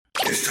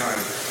It's time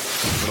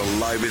for the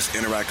livest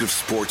interactive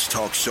sports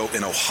talk show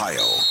in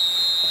Ohio.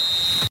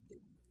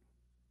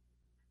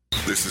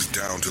 This is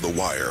Down to the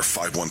Wire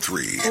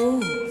 513. Oh,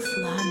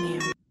 fly me,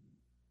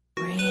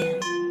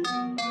 Rand.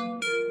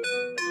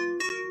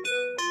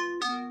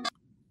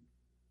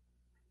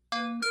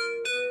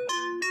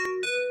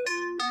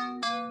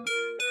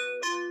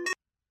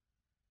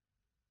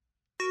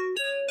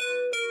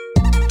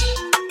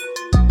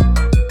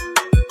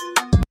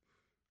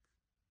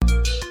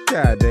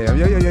 God damn.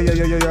 Yo,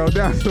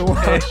 down to the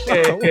wire.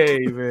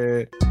 Hey,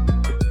 man.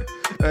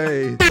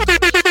 Hey.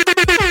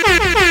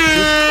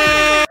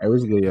 Hey,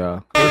 what's good,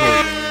 y'all?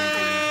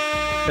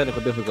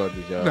 Technical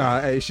difficulties, y'all.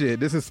 Nah, hey, shit.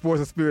 This is Sports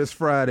and Spirits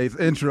Fridays.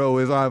 Intro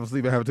is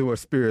obviously been having too much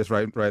spirits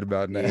right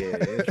about now. Yeah,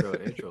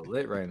 intro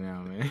lit right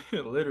now, man.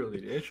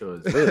 Literally, the intro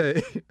is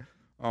lit.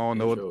 I don't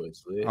know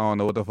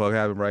what the fuck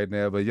happened right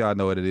now, but y'all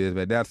know what it is,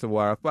 man. That's the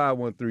wire.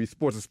 513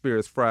 Sports and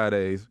Spirits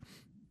Fridays.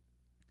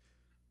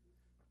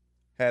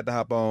 Had to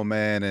hop on,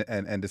 man,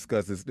 and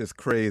discuss this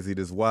crazy,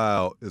 this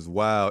wild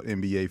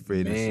NBA free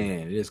agency.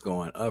 Man, it's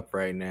going up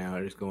right now.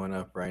 We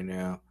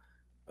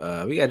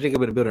got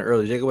Jacob in the building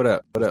early. Jacob, what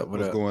up?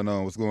 What's going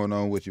on? What's going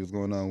on with you?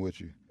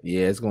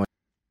 Yeah, it's going.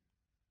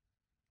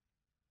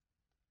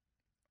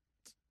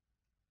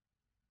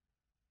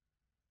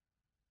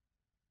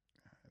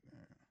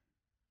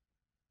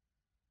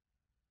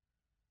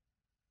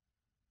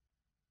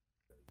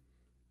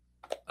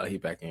 Oh, he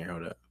back in here.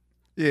 Hold up.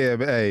 Yeah,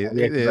 but hey,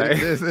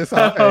 it's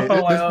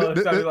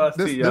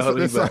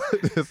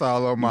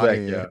all on my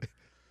end.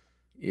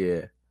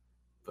 Yeah,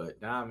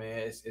 but nah,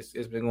 man, it's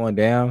been going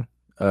down.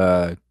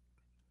 I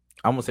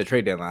almost said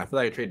trade deadline. I feel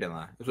like a trade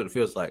deadline. That's what it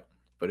feels like.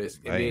 But it's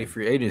NBA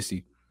free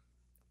agency.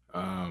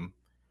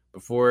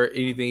 Before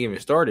anything even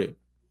started,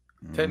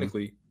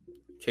 technically,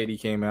 KD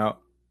came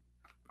out,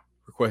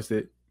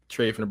 requested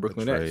trade from the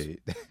Brooklyn Nets.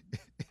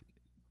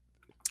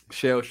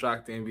 Shell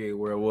shocked the NBA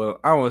world. Well,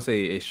 I don't want to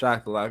say it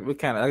shocked a lot.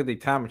 I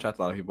think timing shocked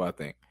a lot of people. I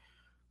think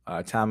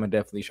timing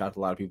definitely shocked a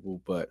lot of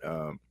people. But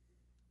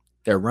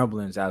there are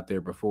rumblings out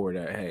there before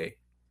that. Hey,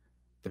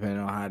 depending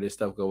on how this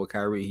stuff go with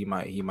Kyrie, he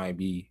might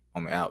be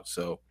on the out.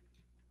 So,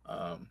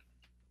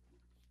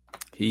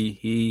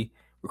 he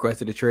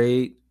requested a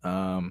trade.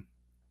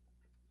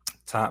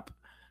 Top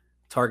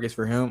targets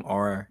for him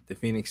are the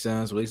Phoenix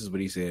Suns. Well, this is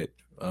what he said.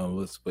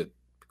 What's supposed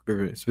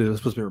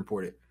to be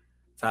reported.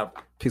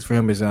 Top picks for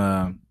him is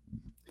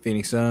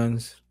Phoenix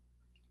Suns,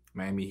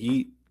 Miami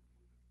Heat.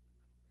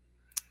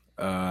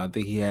 I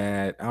think he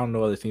had, I don't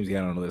know other teams he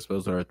had on the list, but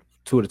those are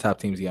two of the top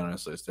teams he had on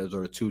this list. Those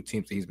are the two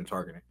teams that he's been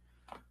targeting,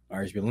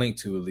 or he's been linked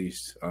to at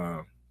least.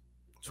 So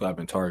I've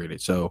been targeted.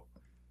 So,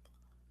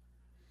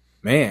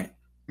 man,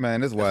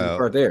 it's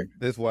wild. Right there.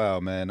 It's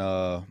wild, man.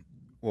 Well,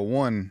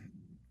 one,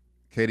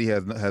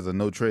 KD has a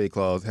no trade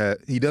clause.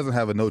 He doesn't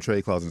have a no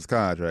trade clause in his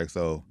contract,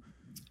 so.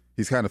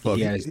 He's kind of fucked.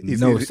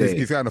 He's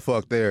kind of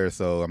fucked there.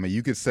 So I mean,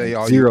 you could say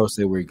all zero.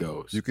 Say where he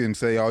goes. You can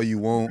say all you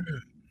want.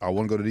 I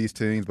want to go to these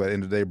teams, but at the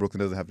end of the day, Brooklyn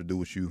doesn't have to do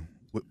what you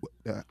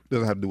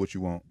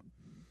want.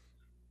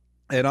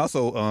 And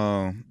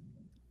also,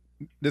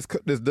 this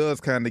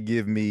does kind of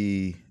give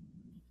me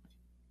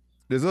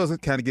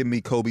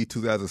Kobe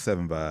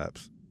 2007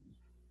 vibes.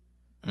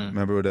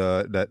 Remember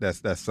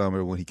that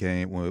summer when he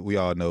came? When we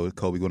all know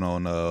Kobe went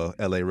on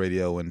LA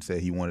radio and said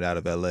he wanted out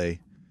of LA.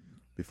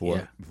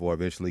 Before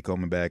eventually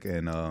coming back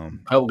and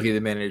publicly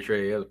demanded a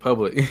trade. It was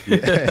public.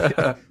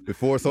 Yeah.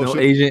 Before social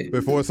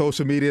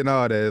media and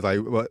all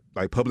that,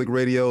 like public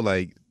radio,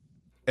 like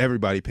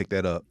everybody picked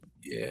that up.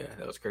 Yeah,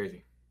 that was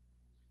crazy.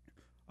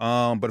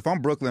 But if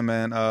I'm Brooklyn,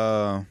 man,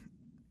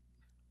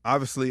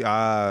 obviously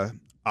I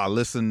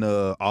listen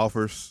to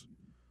offers,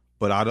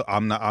 but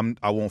I'm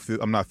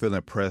not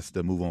feeling pressed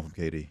to move on from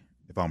KD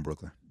if I'm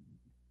Brooklyn.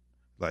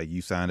 Like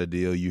you signed a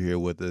deal, you here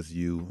with us,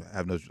 you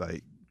have no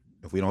like.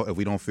 If we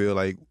don't feel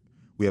like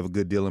we have a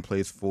good deal in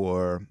place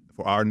for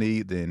our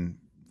need, then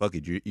fuck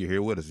it, you're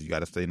here with us. You got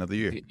to stay another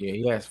year. Yeah,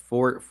 he has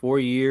four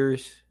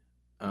years.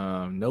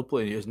 No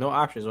play. There's no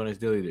options on his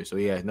deal either. So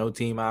he has no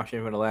team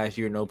option for the last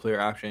year, no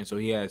player option. So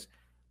he has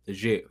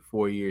legit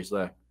 4 years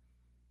left.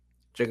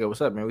 Jacob,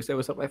 what's up, man? We said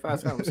what's up like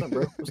 5 times. What's up,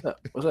 bro?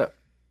 What's up?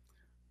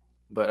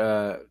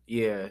 But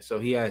yeah. So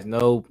he has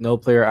no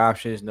player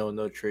options,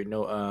 no trade,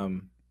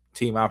 no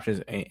team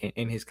options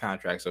in his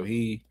contract. So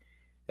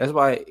that's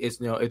why it's,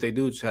 if they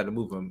do just have to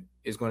move him,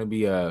 it's going to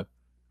be a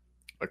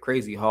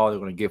crazy haul they're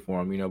going to get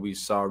for him. We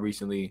saw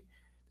recently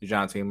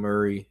DeJounte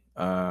Murray.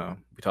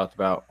 We talked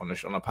about on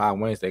the pod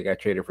Wednesday, got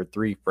traded for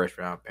 3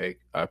 first-round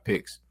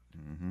picks.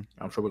 Mm-hmm.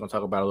 I'm sure we're going to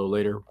talk about it a little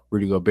later.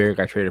 Rudy Gobert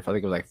got traded for, I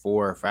think it was like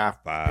 4 or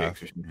 5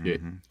 picks or some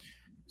shit.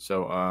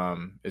 So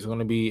it's going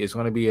to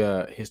be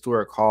a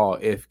historic haul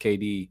if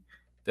KD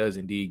does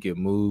indeed get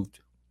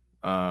moved.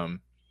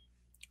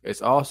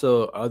 It's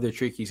also other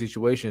tricky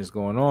situations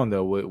going on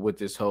though with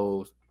this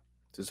whole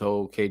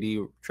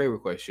KD trade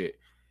request shit.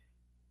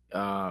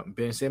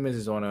 Ben Simmons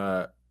is on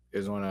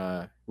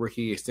a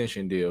rookie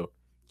extension deal,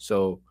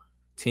 so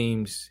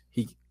teams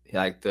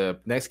the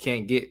Nets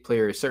can't get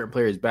certain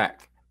players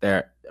back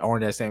that are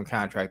on that same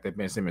contract that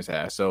Ben Simmons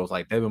has. So it's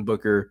like Devin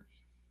Booker,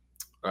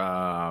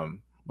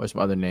 what's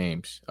some other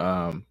names?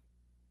 Bam,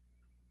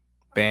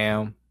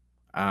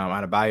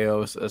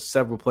 Adebayo,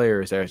 several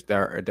players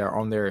that are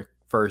on their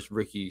first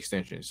rookie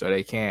extension, so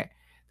they can't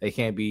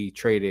be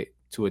traded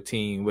to a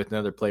team with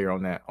another player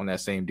on that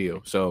same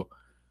deal. So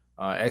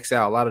X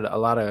out a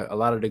lot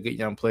of the good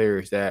young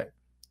players that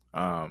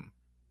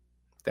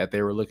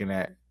they were looking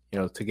at,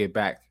 to get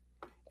back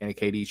in a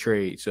KD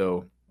trade.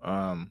 So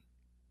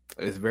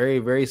it's very,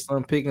 very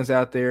slim pickings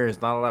out there.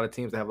 It's not a lot of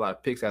teams that have a lot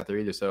of picks out there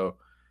either. So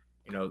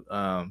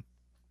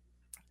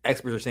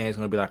experts are saying it's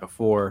going to be like a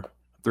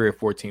 3 or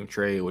 4 team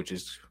trade, which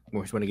is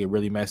going to get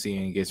really messy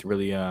and gets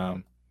really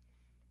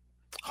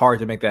hard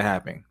to make that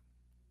happen.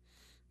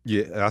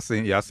 Yeah, I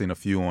seen a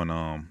few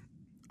on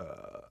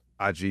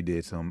IG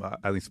did some.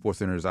 I think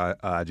SportsCenter's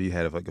IG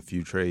had like a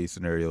few trade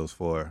scenarios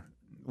for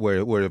where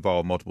it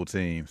involved multiple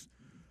teams.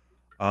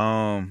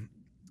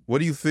 What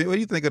do you think? What do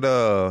you think of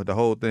the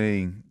whole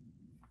thing?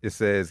 It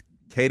says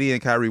KD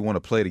and Kyrie want to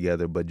play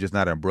together, but just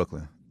not in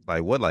Brooklyn.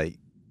 Like what? Like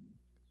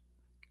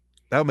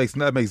that makes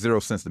zero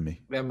sense to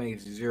me. That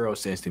makes zero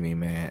sense to me,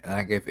 man.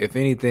 Like if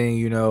anything,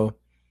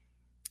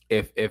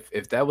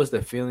 if that was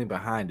the feeling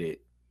behind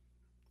it,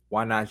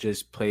 why not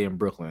just play in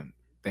Brooklyn?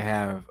 They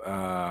have,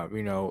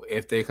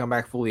 if they come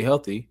back fully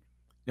healthy,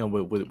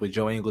 with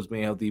Joe Ingles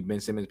being healthy, Ben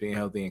Simmons being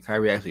healthy, and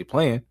Kyrie actually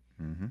playing,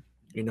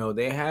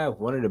 they have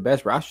one of the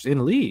best rosters in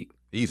the league.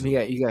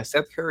 Easily. You got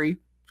Seth Curry,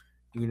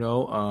 you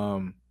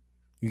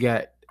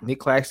got Nick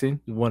Claxton,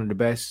 one of the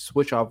best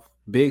switch off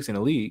bigs in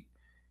the league.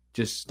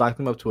 Just locked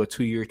him up to a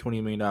 2-year,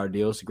 $20 million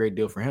deal. It's a great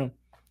deal for him.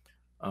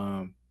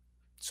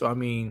 So I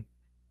mean,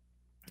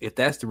 if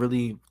that's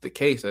really the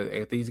case,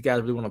 if these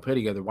guys really want to play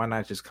together, why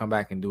not just come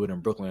back and do it in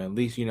Brooklyn? At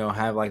least,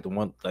 have like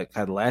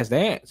have the last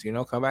dance,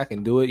 come back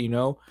and do it,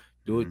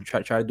 do it,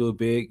 try to do it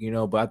big,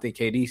 but I think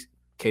KD's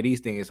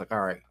thing is like,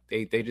 all right,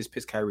 they just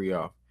pissed Kyrie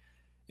off.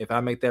 If I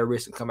make that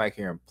risk and come back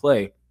here and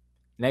play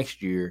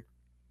next year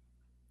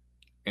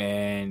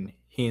and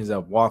he ends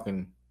up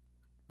walking,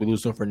 we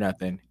lose him for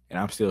nothing, and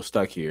I'm still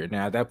stuck here.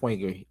 Now, at that point,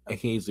 he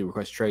can easily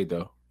request trade,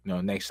 though,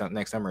 next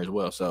summer as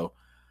well. So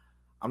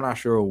I'm not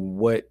sure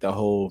what the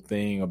whole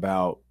thing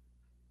about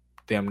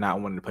them not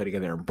wanting to play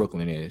together in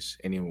Brooklyn is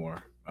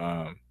anymore.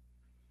 And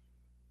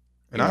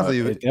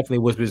honestly, it definitely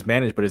was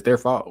mismanaged, but it's their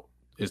fault.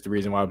 It's the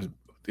reason why it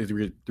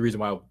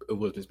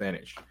was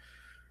mismanaged.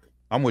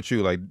 I'm with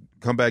you. Like,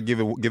 come back, give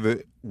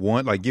it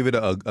one, like, give it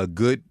a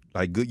good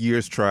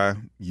year's try.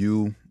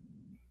 You,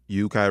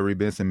 Kyrie,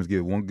 Ben Simmons,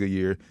 give it one good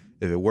year.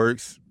 If it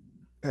works,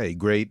 hey,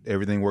 great.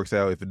 Everything works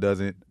out. If it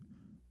doesn't,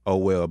 oh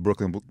well.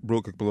 Brooklyn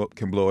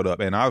can blow it up.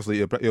 And obviously,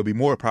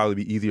 it'll probably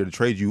be easier to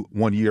trade you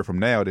 1 year from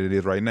now than it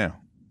is right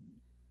now.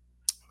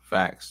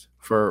 Facts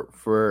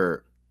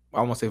for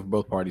I won't say for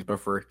both parties, but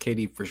for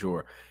KD for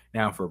sure.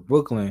 Now for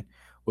Brooklyn,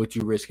 what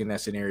you risk in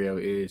that scenario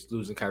is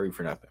losing Kyrie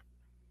for nothing.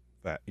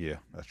 Yeah,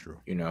 that's true.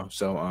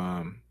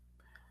 So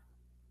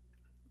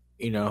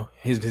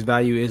his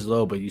value is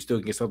low, but you still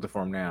get something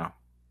for him now.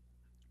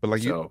 But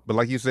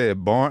like you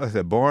said,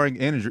 barring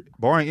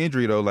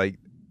injury though, like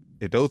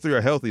if those three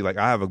are healthy, like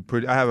I have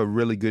a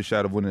really good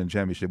shot of winning the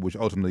championship, which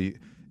ultimately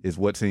is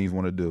what teams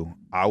want to do.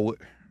 I would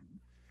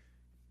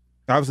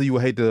obviously you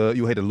would hate to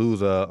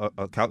lose a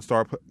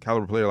star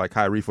caliber player like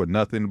Kyrie for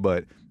nothing,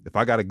 but if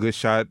I got a good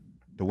shot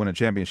to win a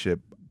championship,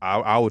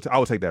 I would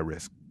take that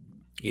risk.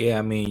 Yeah,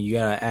 I mean, you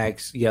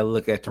gotta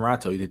look at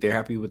Toronto. You think they're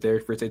happy with their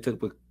first they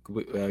took with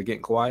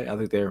getting Kawhi? I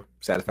think they're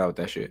satisfied with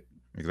that shit.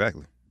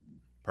 Exactly.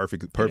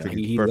 Perfect.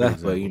 He left,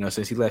 example. But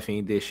since he left,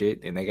 he did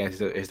shit, and they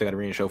still got a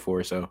ring to show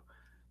for it. So I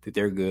think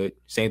they're good.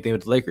 Same thing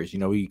with the Lakers.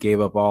 We gave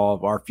up all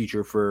of our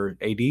future for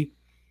AD. I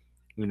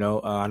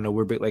know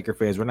we're big Laker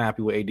fans. We're not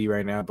happy with AD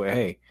right now, but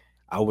hey,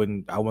 I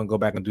wouldn't go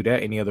back and do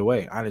that any other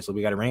way. Honestly,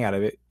 we got a ring out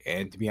of it.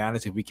 And to be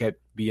honest, if we kept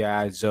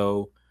B.I.,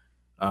 Zoe,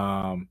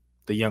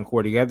 the young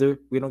core together,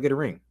 we don't get a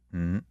ring.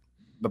 Mm-hmm.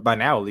 But by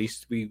now, at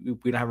least, we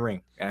don't have a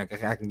ring. And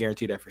I can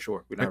guarantee that for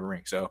sure. We don't have a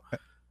ring. So,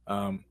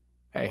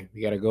 hey,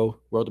 we got to go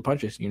roll the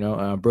punches.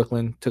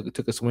 Brooklyn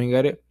took a swing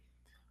at it.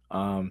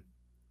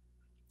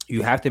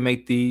 You have to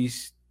make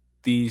these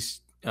you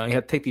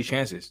have to take these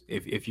chances.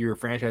 If you're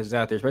franchises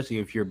out there, especially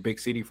if you're big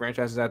city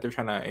franchises out there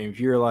if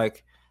you're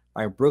like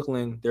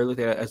Brooklyn, they're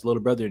looked at as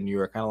little brother in New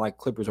York, kind of like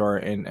Clippers are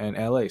in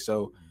LA.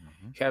 So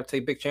you have to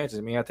take big chances.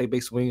 I mean, you have to take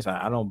big swings.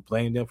 I don't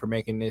blame them for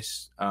making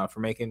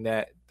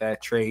that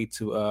trade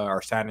to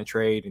or signing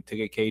trade and to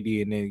get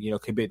KD and then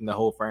committing the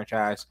whole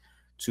franchise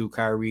to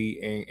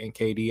Kyrie and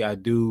KD. I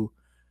do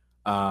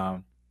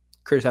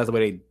criticize the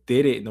way they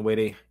did it and the way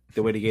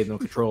they gave them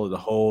control of the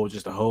whole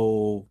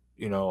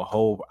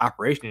whole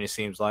operation. It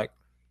seems like,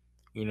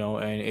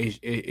 and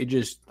it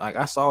just like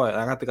I saw it.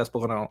 Like, I think I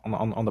spoke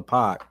on the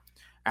pod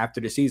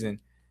after the season.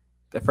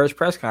 The first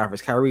press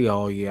conference, Kyrie,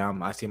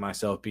 I see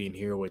myself being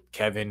here with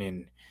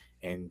Kevin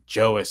and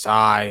Joe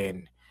Tsai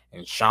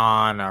and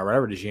Sean or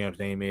whatever the GM's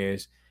name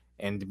is,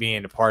 and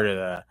being a part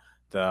of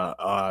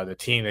the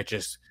team that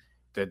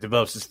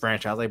develops this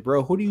franchise. Like,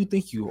 bro, who do you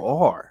think you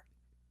are?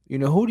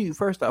 Who do you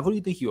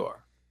think you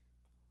are?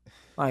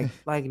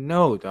 Like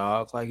no,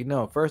 dog. Like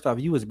no. First off,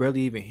 you was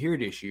barely even here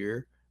this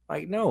year.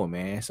 Like no,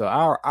 man. So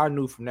I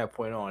knew from that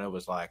point on it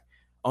was like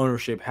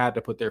ownership had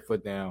to put their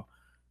foot down.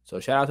 So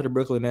shout out to the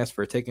Brooklyn Nets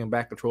for taking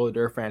back control of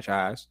their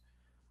franchise.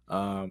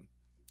 Um,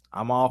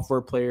 I'm all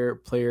for player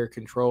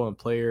control and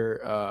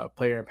player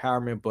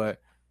empowerment,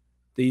 but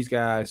these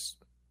guys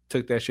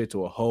took that shit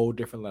to a whole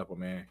different level,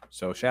 man.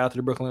 So shout out to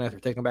the Brooklyn Nets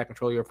for taking back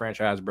control of your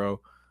franchise,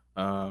 bro.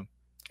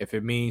 If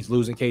it means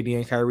losing KD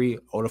and Kyrie,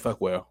 oh the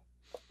fuck well.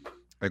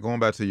 Like going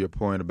back to your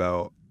point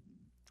about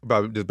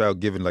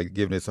giving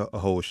this a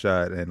whole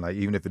shot, and like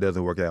even if it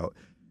doesn't work out,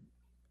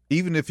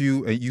 even if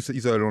you said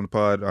it on the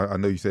pod, I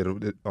know you said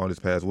it on this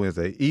past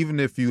Wednesday. Even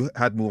if you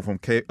had to move from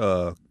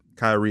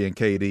Kyrie and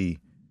KD,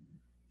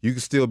 you can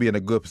still be in a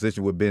good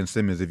position with Ben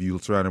Simmons if you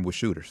surround him with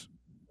shooters.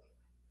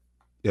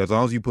 Yeah, as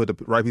long as you put the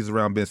right pieces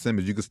around Ben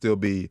Simmons, you can still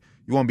be.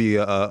 You won't be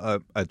a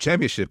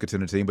championship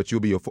contender team, but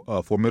you'll be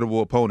a formidable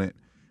opponent,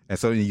 and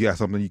so you got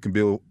something you can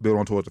build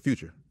on towards the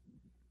future.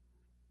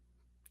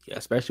 Yeah,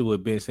 especially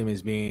with Ben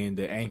Simmons being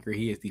the anchor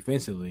he is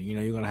defensively. You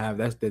know, you're gonna have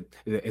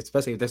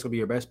especially if that's gonna be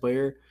your best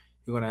player,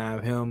 you're gonna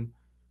have him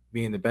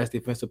being the best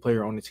defensive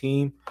player on the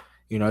team.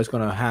 You know, it's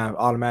gonna have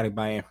automatic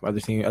buy-in from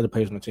other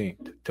players on the team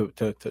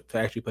to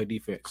actually play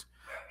defense.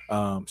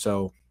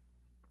 So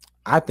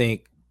I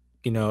think,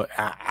 you know,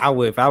 I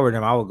would, if I were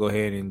them, I would go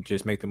ahead and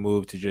just make the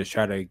move to just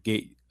try to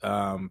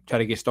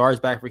get stars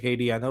back for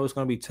KD. I know it's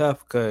gonna be tough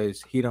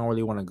because he don't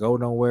really want to go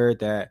nowhere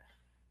that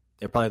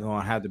they're probably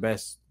gonna have the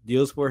best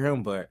deals for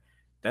him, but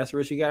that's the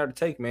risk you got to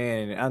take,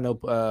 man. And I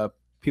know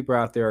people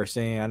out there are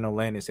saying, I know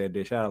Landon said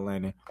this. Shout out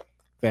Landon,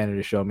 fan of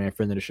the show, man,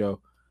 friend of the show.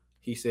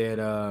 He said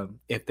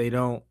if they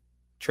don't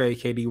trade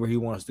KD where he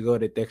wants to go,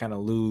 that they kind of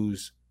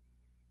lose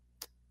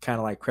kind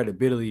of like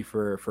credibility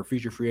for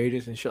future free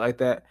agents and shit like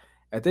that.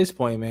 At this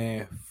point,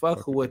 man,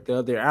 fuck with the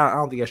other. I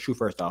don't think that's true.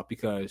 First off,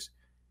 because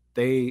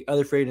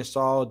other free agents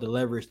saw the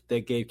leverage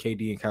they gave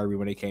KD and Kyrie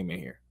when they came in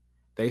here.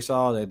 They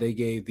saw that they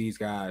gave these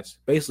guys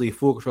basically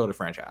full control of the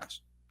franchise.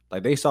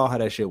 Like they saw how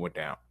that shit went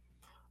down.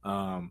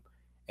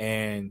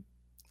 And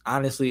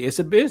honestly, it's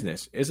a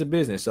business. It's a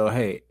business. So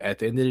hey, at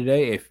the end of the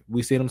day, if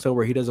we see him so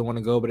where he doesn't want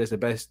to go, but it's the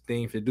best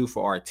thing to do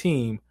for our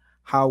team,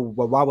 why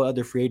would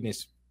other free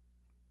agents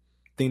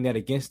think that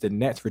against the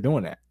Nets for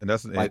doing that? And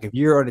that's like if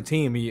you're on the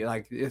team,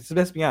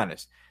 let's be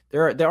honest,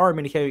 there are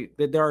many Kevin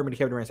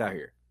Durant's out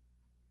here.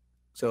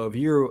 So if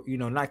you're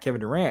not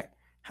Kevin Durant,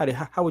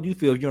 how would you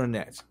feel if you're on the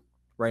Nets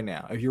right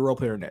now? If you're a role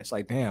player in the Nets,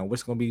 like damn,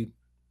 what's gonna be?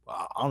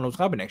 I don't know what's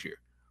happening next year.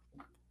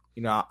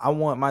 You know, I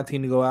want my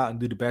team to go out and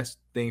do the best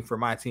thing for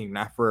my team,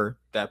 not for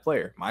that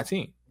player, my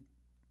team.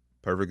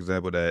 Perfect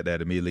example that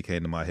immediately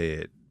came to my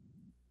head.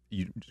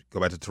 You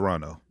go back to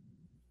Toronto.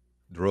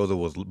 DeRozan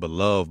was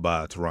beloved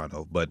by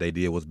Toronto, but they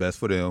did what's best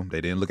for them. They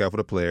didn't look out for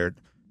the player.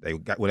 They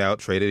went out,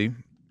 traded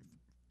him,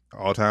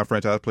 all-time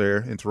franchise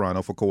player in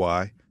Toronto for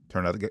Kawhi.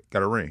 Turned out to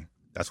got a ring.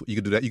 That's what you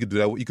could do. That you could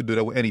do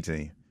that with any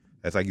team.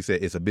 That's like you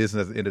said. It's a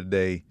business. At the end of the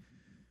day,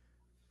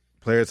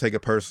 players take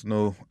it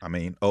personal. I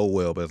mean, oh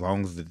well. But as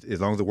long as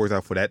it works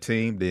out for that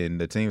team, then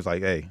the team's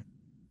like, hey,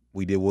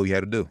 we did what we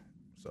had to do.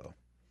 So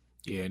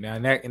yeah. Now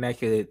in that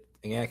case,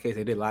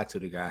 they did lie to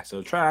the guy.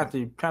 So try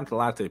not to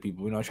lie to the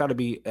people. You know, try to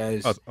be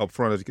as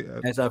upfront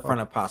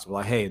as possible.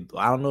 Like, hey,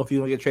 I don't know if you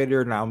don't get traded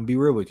or not. I'm gonna be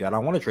real with you. I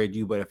don't want to trade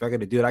you, but if I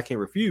get a deal I can't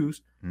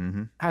refuse,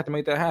 I have to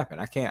make that happen.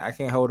 I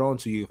can't hold on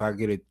to you if I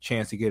get a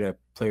chance to get a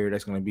player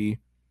that's gonna be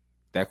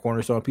that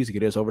cornerstone piece to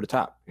get us over the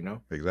top. You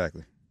know,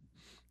 exactly.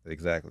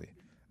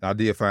 I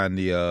did find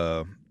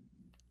the.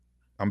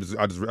 I'll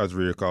just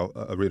read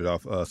it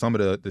off. Some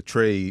of the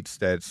trades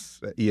that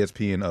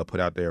ESPN put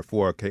out there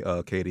for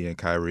KD and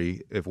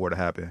Kyrie, if it were to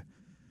happen.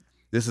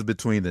 This is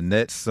between the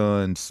Nets,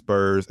 Suns,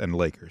 Spurs, and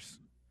Lakers.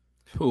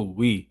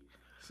 Ooh-wee.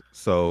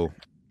 So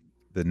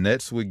the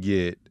Nets would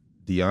get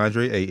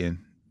DeAndre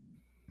Ayton,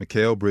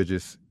 Mikal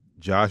Bridges,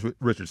 Josh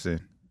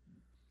Richardson,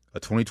 a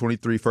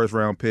 2023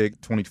 first-round pick,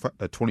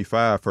 a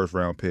 25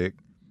 first-round pick,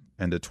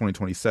 and a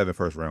 2027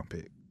 first-round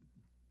pick.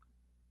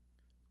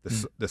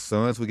 The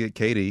Suns would get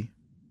KD,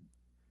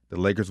 the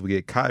Lakers would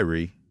get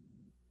Kyrie,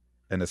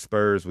 and the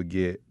Spurs would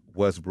get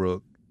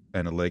Westbrook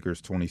and the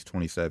Lakers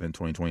 2027,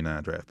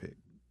 2029 draft pick.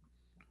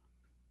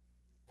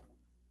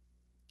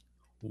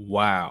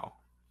 Wow.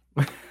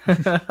 Now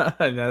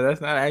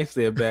that's not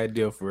actually a bad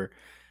deal for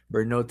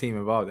no team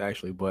involved,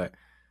 actually, but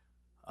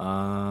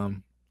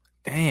damn,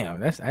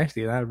 that's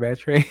actually not a bad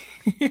trade.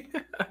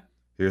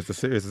 Here's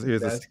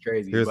that's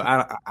crazy. But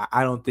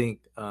I don't think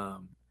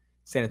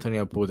San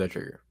Antonio pulls that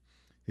trigger.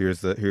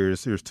 Here's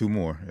two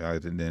more.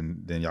 And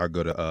then y'all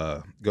go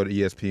to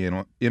ESPN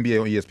on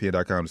NBA on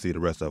ESPN.com to see the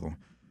rest of them.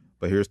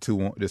 But there's two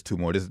more.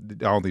 I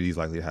don't think these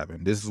likely to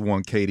happen. This is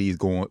one KD's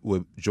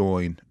would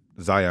join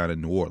Zion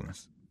in New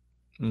Orleans.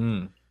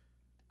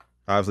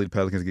 Obviously, the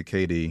Pelicans get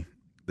KD.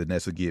 The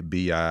Nets would get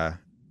B.I.,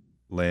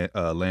 Larry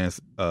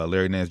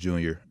Nance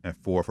Jr., and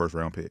 4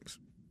 first-round picks.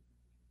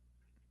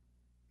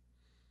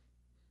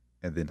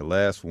 And then the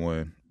last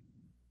one,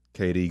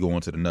 KD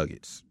going to the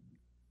Nuggets.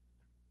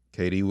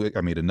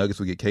 The Nuggets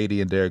would get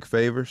KD and Derek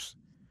Favors.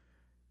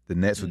 The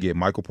Nets would get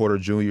Michael Porter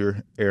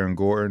Jr., Aaron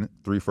Gordon,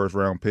 3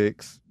 first-round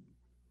picks.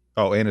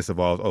 Oh, and it's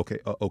involved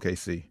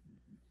OKC.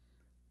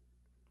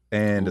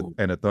 And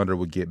the Thunder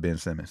would get Ben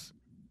Simmons.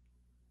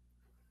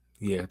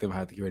 Yeah, they would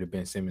have to get rid of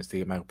Ben Simmons to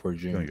get Michael Porter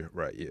Jr.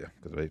 Right, yeah,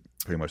 because they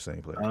pretty much the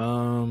same player.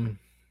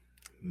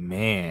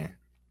 Man,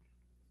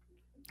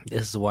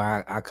 this is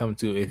why I come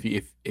to if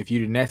you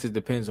the Nets, it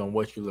depends on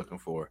what you're looking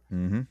for.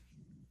 Mm-hmm.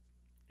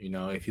 You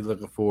know, if you're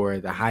looking for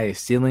the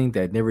highest ceiling,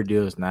 that never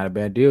deal is not a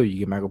bad deal. You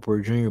get Michael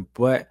Porter Jr.,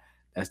 but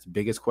that's the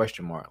biggest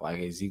question mark. Like,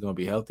 is he going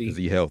to be healthy? Is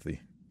he healthy?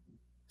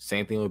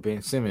 Same thing with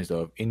Ben Simmons,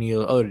 though. If any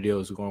of the other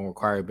deals are going to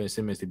require Ben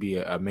Simmons to be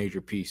a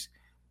major piece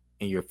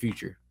in your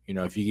future. You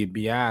know, if you get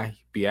BI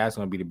is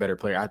going to be the better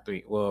player. I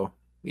think BI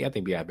is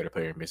a better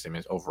player than Ben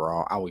Simmons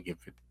overall. I would give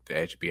it the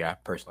edge to BI.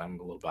 Personally, I'm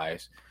a little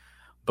biased.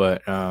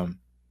 But I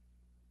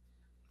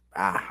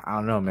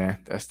don't know, man.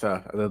 That's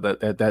tough.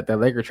 That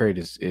Laker trade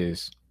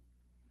is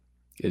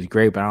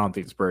great, but I don't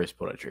think the Spurs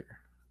pull that trigger.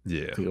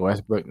 Yeah.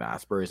 Westbrook,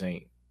 Spurs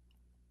ain't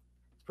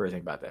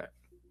about that.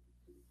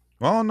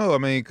 Well, I don't know. I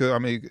mean,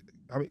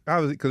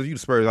 obviously, because you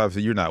Spurs,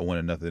 obviously, you're not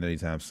winning nothing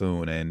anytime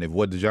soon. And if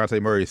what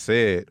DeJounte Murray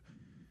said,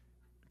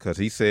 because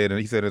he said in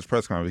his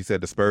press conference, he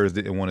said the Spurs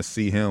didn't want to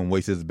see him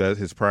waste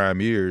his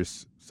prime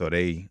years, so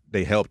they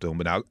helped him.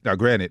 But now,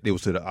 granted, it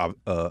was to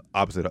the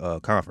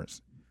opposite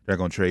conference. They're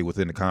going to trade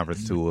within the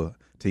conference to a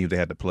team they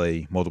had to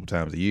play multiple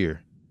times a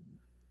year.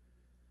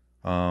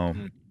 But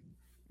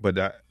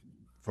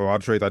from all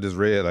the trades I just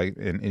read, like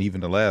and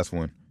even the last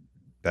one,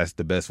 that's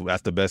the best. Like I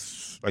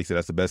said,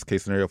 that's the best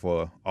case scenario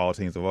for all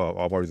teams involved,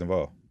 all parties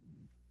involved.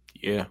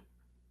 Yeah.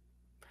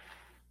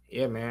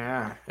 Yeah,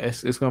 man.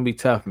 It's gonna be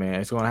tough, man.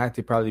 It's gonna have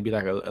to probably be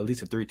like at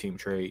least a 3-team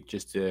trade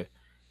just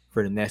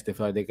for the Nets to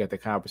feel like they got the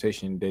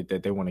compensation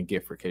that they want to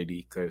get for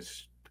KD,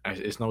 because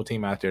it's no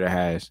team out there that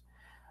has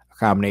a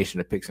combination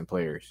of picks and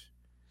players,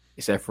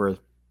 except for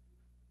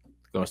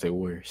Golden State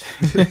Warriors.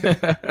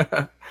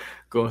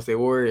 Golden State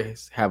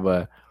Warriors have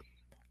a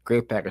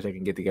great package they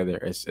can get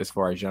together as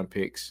far as young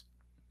picks.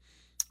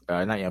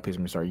 Not young picks,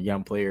 I'm sorry,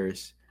 young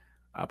players,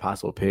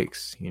 possible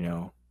picks, you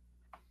know.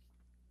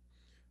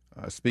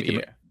 Before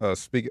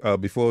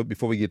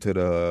we get to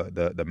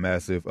the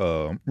massive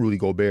Rudy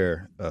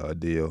Gobert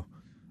deal,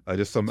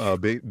 just some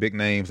big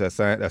names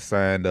that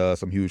signed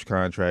some huge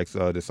contracts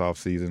this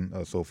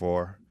offseason so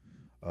far.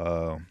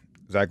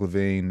 Zach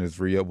LaVine is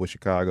re-up with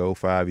Chicago,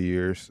 5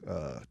 years,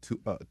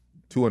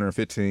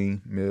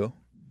 $215 million.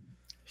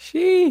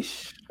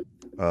 Sheesh.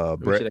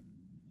 Brett,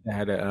 I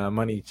had a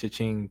money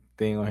cha-ching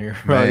thing on here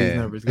for all these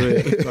numbers. Go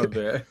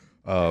ahead.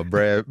 My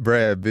bad.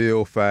 Brad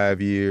Beal,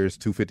 5 years,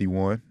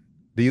 $251.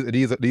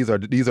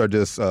 These are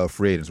just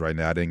free agents right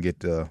now. I didn't get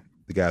the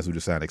guys who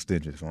just signed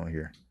extensions on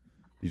here.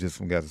 You just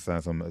some guys that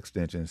signed some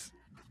extensions.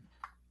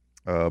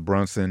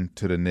 Brunson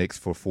to the Knicks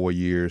for 4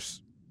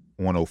 years,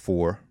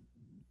 $104.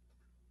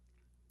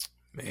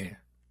 Man.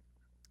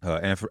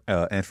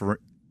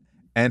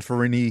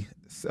 Anthony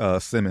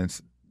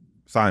Simons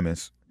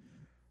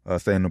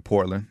staying in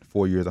Portland,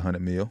 4 years,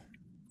 $100 million.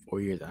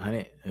 4 years,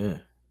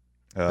 $100.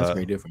 That's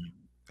very different.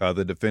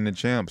 The defending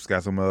champs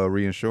got some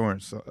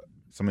reinsurance,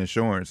 some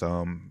insurance.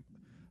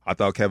 I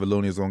thought Kevin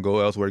Looney was gonna go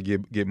elsewhere to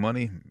get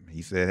money.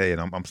 He said, "Hey,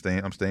 and I'm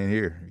staying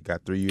here." He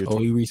got 3 years. Oh,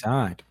 he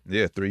resigned.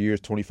 Yeah, 3 years,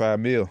 $25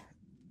 million.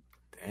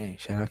 Dang!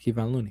 Shout out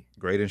Kevin Looney.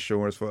 Great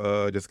insurance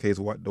for just in case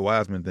the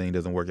Wiseman thing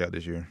doesn't work out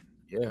this year.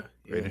 Yeah,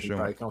 great insurance.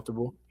 Probably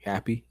comfortable,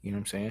 happy. You know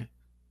what I'm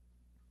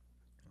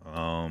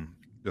saying?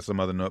 Just some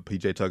other note.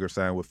 PJ Tucker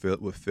signed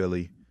with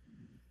Philly.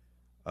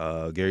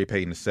 Gary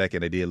Payton II,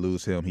 they did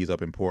lose him. He's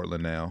up in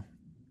Portland now.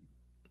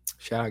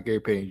 Shout out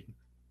Gary Payton.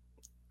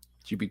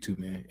 GB2,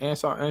 man. And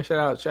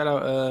shout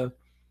out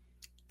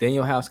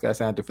Daniel House got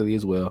signed to Philly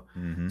as well.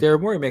 Mm-hmm.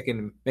 Jared Morey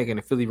making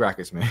the Philly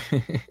Rockets, man.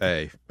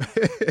 Hey.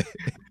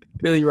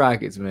 Philly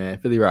Rockets, man.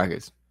 Philly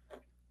Rockets.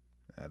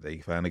 They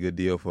found a good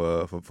deal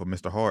for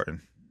Mr.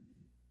 Harden.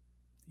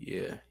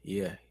 Yeah.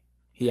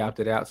 He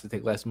opted out to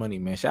take less money,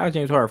 man. Shout out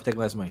James Harden for taking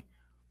less money.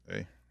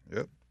 Hey,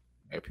 yep.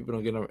 Hey, people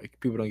don't give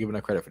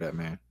enough credit for that,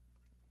 man.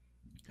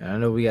 And I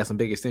know we got some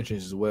big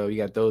extensions as well. We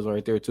got those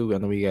right there too. I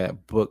know we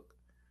got Book.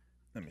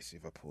 Let me see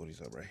if I pull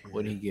these up right here.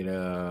 What did he get?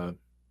 I think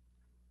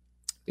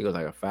it was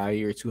like a 5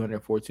 year,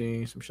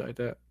 214, some shit like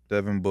that.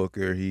 Devin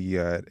Booker, he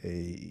got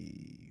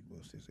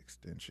what's his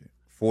extension?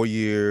 4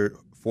 year,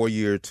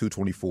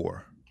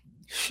 224.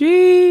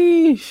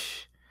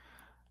 Sheesh.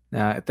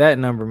 Now at that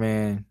number,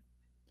 man,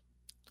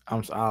 I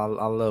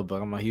love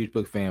Book. I'm a huge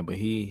Book fan, but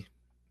he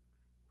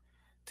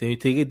to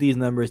get these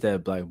numbers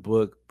that like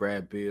Book,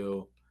 Brad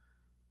Beal,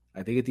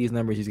 I think at these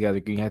numbers, these guys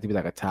are going to have to be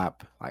like a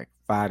top like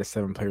 5 to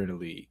 7 player in the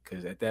league.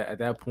 Because at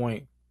that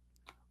point,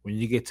 when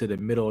you get to the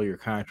middle of your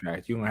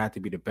contract, you're going to have to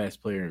be the best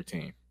player in your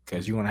team.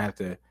 Because you're going to have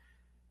to.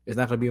 There's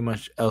not going to be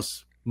much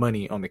else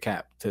money on the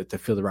cap to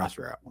fill the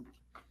roster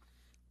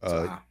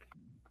out.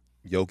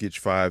 Jokic,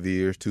 5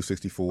 years,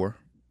 264.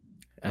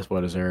 That's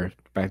well deserved.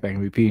 Back-to-back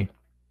MVP.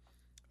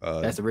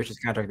 That's the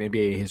richest contract in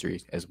NBA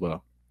history as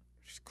well.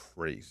 It's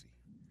crazy.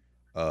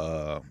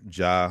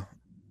 Ja,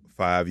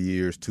 5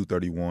 years,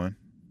 231.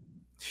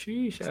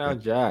 Sheesh, shout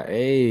out Ja.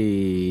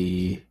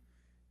 Hey.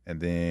 And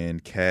then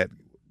Cat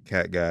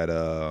got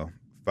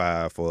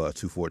 5 for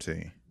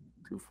 214.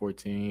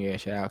 214. Yeah,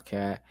 shout out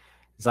Cat.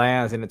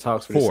 Zion's in the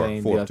talks for the Four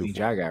same for deal I think 214.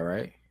 Ja got,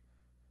 right?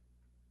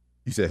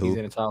 You said He's who?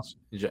 in the talks.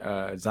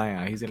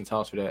 Zion. He's in the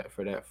talks for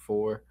that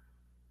 4.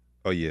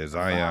 Oh yeah,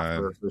 Zion.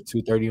 For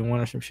 231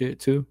 or some shit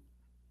too.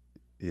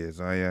 Yeah,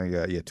 Zion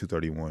got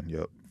 231.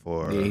 Yep.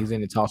 For Yeah, he's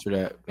in the talks for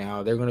that.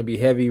 Now they're going to be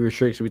heavy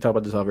restrictions. We talked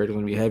about this already. They're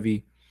going to be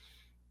heavy,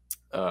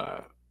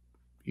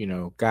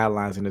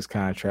 guidelines in this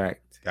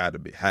contract. got to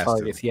be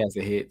Targets he has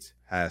to hit.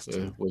 Has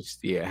to. Which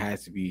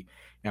has to be.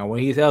 Now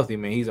when he's healthy,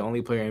 man, he's the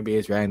only player in NBA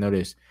history. I know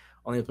this.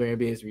 Only player in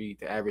NBA history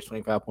to average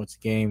 25 points a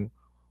game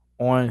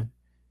on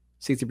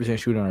 60%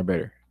 shooting or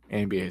better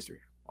in NBA history.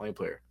 Only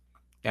player.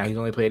 Now he's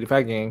only played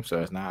 85 games, so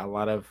it's not a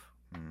lot of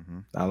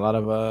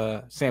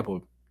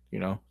sample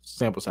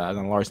size,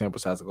 not a large sample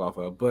size to go off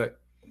of. But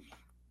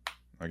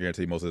I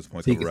guarantee most of his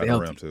points come around the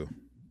rim too.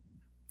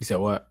 You said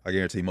what? I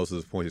guarantee most of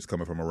his points is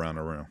coming from around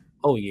the rim.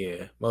 Oh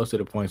yeah, most of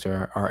the points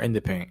are in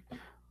the paint.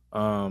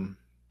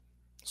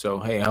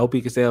 So hey, I hope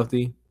he can stay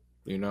healthy.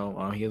 He has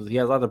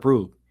a lot to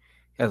prove.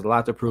 He has a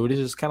lot to prove. This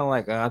is kind of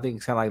like I think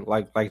it's kind of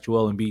like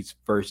Joel Embiid's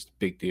first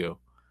big deal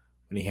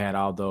when he had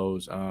all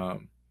those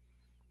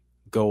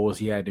goals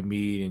he had to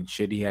meet and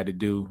shit he had to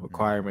do,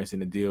 requirements in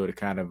the deal to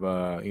kind of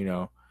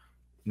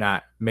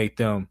not make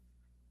them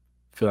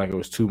feel like it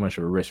was too much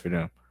of a risk for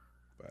them.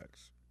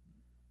 Facts.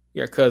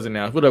 Yeah, cousin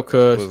now. What up,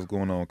 cuz? What's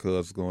going on, cuz?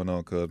 What's going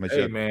on, cuz?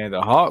 Hey, man,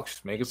 the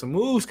Hawks making some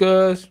moves,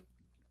 cuz.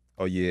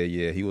 Oh,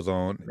 yeah. He was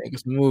on. Making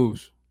some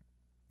moves.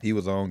 He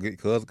was on.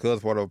 Cuz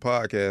part of a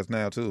podcast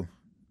now, too.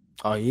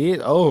 Oh, yeah?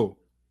 Oh.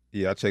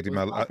 Yeah, I checked him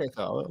out.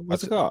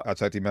 What's it called? I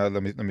checked him out.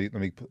 Let me.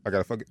 I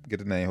gotta get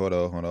the name. Hold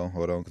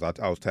on, because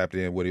I was tapped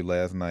in with him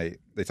last night.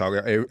 They talk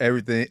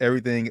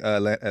everything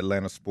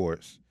Atlanta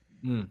sports.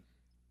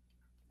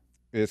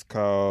 It's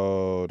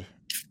called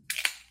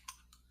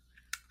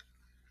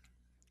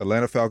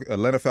Atlanta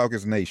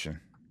Falcons Nation.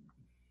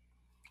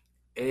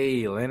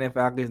 Hey, Atlanta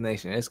Falcons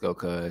Nation. Let's go,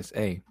 cuz.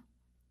 Hey.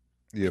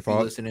 Yeah, if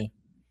you're listening,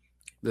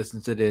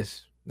 listen to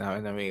this. Now, I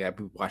mean, we got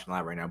people watching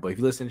live right now, but if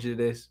you listen to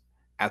this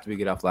after we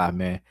get off live,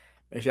 man,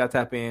 make sure y'all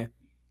tap in.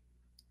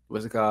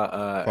 What's it called?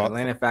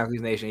 Atlanta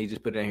Falcons Nation. You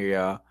just put it in here,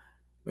 y'all.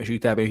 Make sure you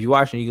tap in. If you're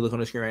watching, you can look on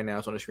the screen right now.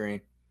 It's on the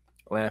screen.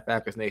 Atlanta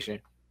Falcons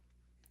Nation.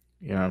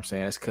 You know what I'm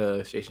saying? That's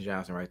cuz Jason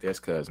Johnson right there. That's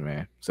cuz,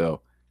 man.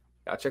 So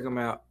y'all check him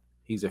out.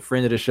 He's a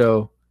friend of the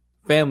show,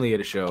 family of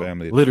the show.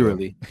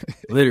 Literally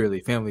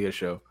family of the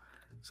show.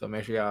 So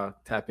make sure y'all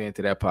tap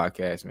into that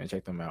podcast, man.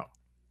 Check them out.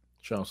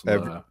 Show them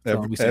some love.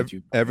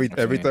 Every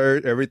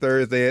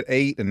Thursday at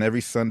 8 and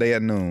every Sunday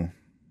at noon.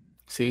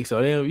 See,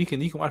 so then you can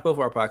watch both of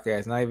our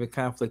podcasts, not even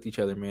conflict each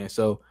other, man.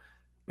 So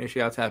make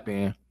sure y'all tap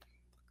in.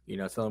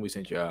 Tell them we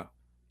sent y'all.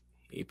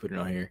 He put it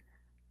on here.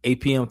 8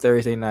 p.m.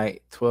 Thursday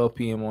night, 12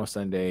 p.m. on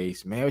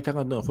Sundays. Man, we're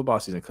talking about doing football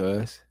season,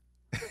 cuz.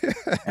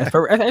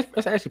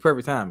 That's actually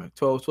perfect timing.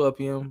 12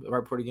 p.m. right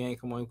before the game.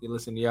 Come on, you can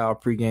listen to y'all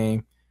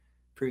pregame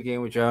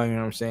with y'all. You know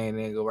what I'm saying?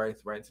 Then go right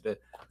to the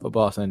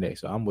football Sunday.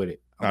 So I'm with it.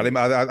 I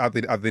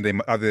think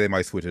they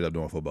might switch it up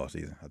during football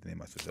season. I think they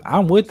might switch it up.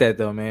 I'm with that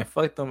though, man.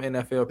 Fuck them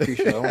NFL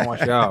pre-shows. I want to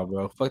watch y'all,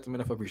 bro. Fuck them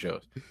NFL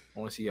pre-shows. I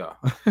want to see y'all.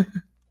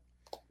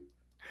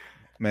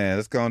 Man,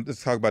 let's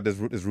talk about this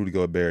Rudy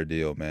Gobert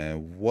deal,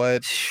 man.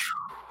 What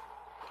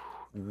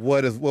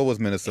was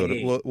Minnesota?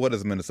 Hey. What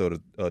is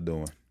Minnesota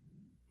doing?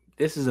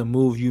 This is a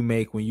move you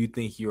make when you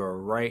think you are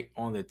right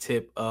on the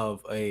tip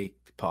of a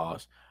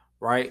pause.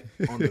 Right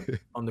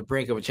on the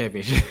brink of a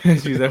championship.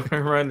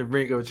 We're on the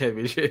brink of a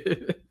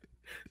championship.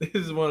 This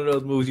is one of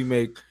those moves you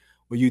make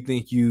when you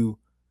think you're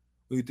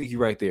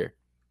right there.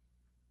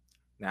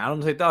 Now I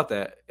don't know if they thought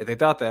that. If they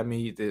thought that, I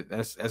mean,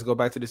 let's go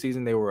back to the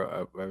season. They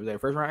were their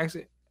first round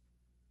exit.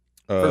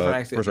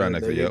 First round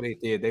exit.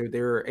 Yep.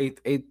 They were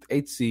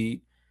eighth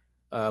seed.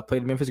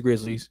 Played the Memphis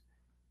Grizzlies.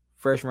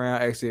 First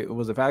round exit.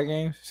 Was it 5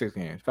 games? 6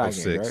 games. 5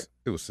 games. Right?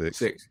 It was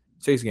 6.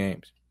 6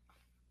 games.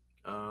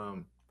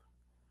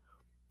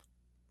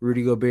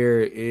 Rudy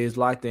Gobert is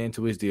locked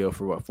into his deal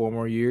for 4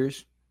 more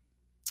years.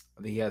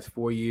 I think he has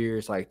 4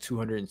 years, like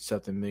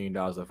 $200 million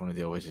left on the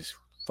deal, which is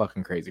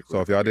fucking crazy.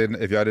 So if y'all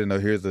didn't know,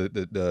 here's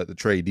the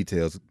trade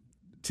details.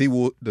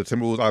 The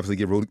Timberwolves obviously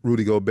get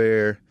Rudy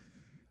Gobert.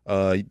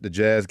 The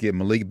Jazz get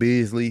Malik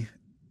Beasley,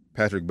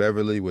 Patrick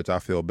Beverly, which I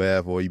feel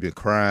bad for. You've been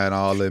crying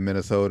all in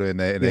Minnesota, and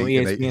they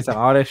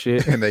all that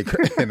shit, and they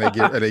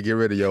get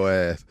rid of your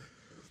ass.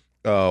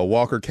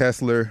 Walker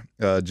Kessler,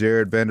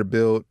 Jared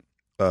Vanderbilt,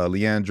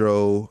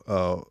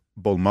 Leandro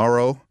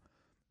Bolmaro,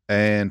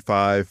 and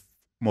 5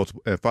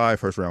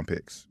 first round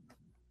picks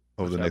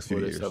over the next few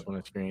years. Put this up on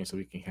the screen so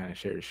we can kind of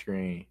share the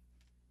screen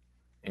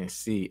and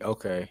see.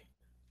 Okay,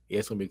 yeah,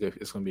 it's gonna be good.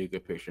 It's gonna be a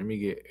good picture. Let me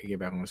get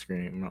back on the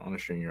screen. I'm on the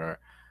screen yard.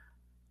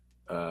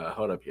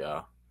 Hold up,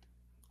 y'all.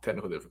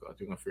 Technical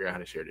difficulty. We're gonna figure out how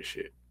to share this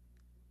shit.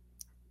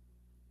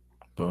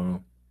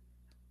 Boom.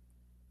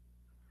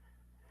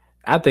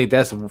 I think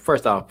that's,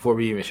 first off, before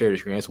we even share the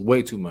screen, it's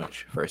way too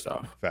much. First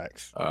off,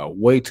 facts.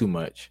 Way too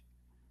much.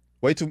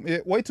 Way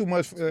too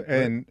much.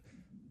 And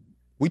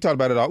we talked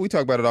about it all. We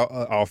talked about it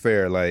all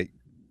fair.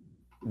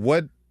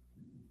 What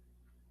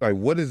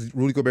is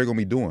Rudy Gobert gonna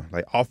be doing?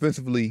 Like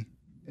offensively,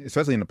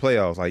 especially in the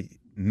playoffs,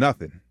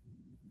 nothing.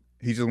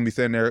 He's just gonna be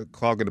sitting there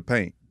clogging the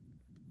paint.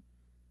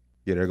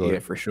 Yeah, there goes. Yeah,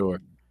 for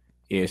sure.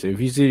 Yeah, so if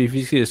you see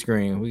the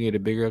screen, we get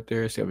it bigger up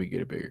there. See how we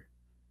get it bigger.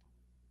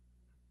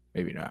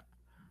 Maybe not.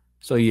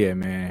 So yeah,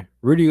 man,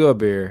 Rudy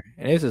Gobert,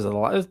 and this is a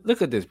lot.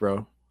 Look at this,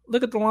 bro.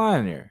 Look at the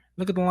line there.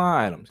 Look at the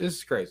line items. This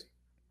is crazy.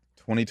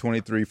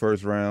 2023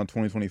 first round,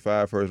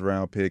 2025 first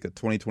round pick, a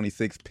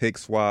 2026 pick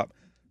swap,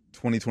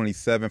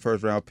 2027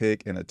 first round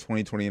pick, and a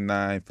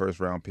 2029 first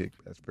round pick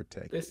that's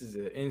protected. This is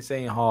an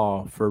insane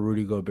haul for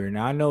Rudy Gobert.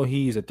 Now I know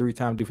he's a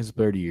 3-time defensive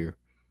player of the year.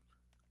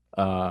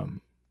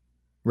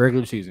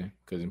 Regular season,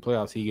 because in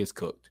playoffs he gets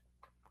cooked.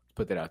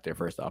 Put that out there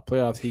first off.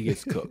 Playoffs he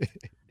gets cooked.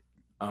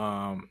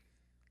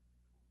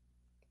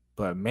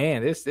 But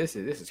man, this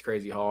is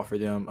crazy haul for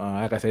them.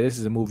 Like I said, this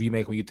is a move you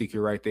make when you think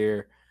you're right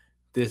there.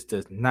 This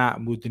does not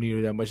move the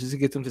needle that much. This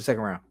gets them to the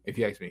second round, if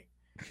you ask me.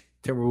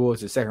 Timberwolves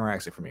is the second round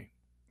exit for me.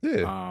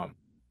 Yeah.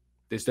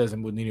 This doesn't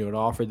move the needle at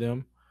all for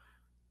them.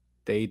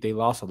 They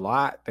lost a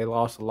lot. They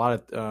lost a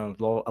lot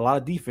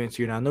of defense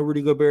here. Now I know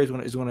Rudy Gobert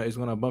is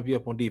gonna bump you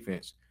up on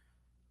defense.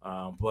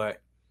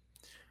 But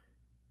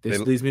this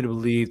leads me to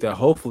believe that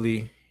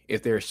hopefully,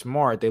 if they're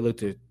smart, they look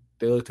to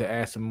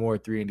add some more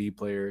 3-and-D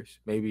players.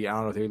 Maybe, I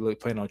don't know if they're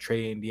planning on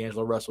trading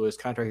D'Angelo Russell. His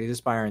contract is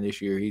expiring this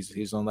year.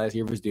 He's on last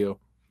year of his deal.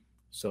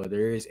 So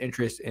there is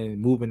interest in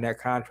moving that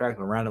contract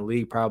around the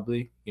league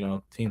probably. You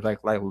know, teams like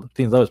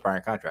teams love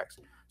expiring contracts.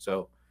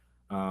 So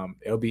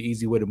it'll be an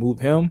easy way to move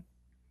him.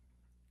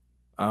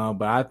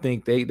 But I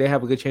think they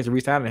have a good chance of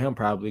re-signing him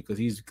probably because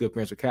he's good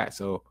friends with Cat.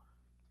 So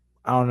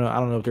I don't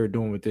know if they're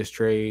doing with this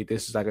trade.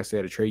 This is, like I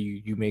said, a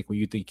trade you make when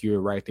you think you're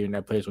right there and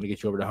that player's going to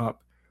get you over the hump.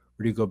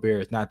 Rudy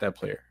Gobert is not that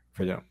player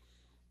for them.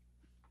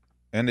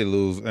 And they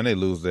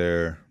lose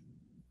their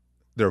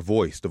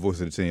voice, the voice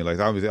of the team. Like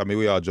obviously, I mean,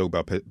 we all joke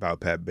about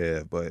Pat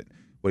Bev, but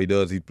what he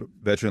does,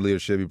 veteran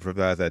leadership, he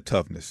provides that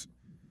toughness.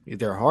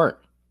 Their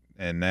heart.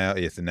 And now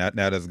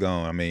that's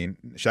gone. I mean,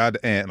 shout out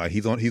to Ant. Like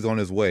he's on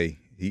his way.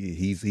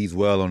 He's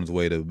well on his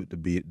way to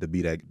be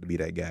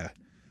that guy.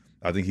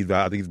 I think he's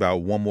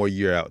about one more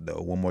year out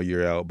though. One more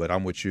year out. But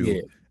I'm with you.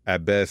 Yeah.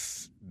 At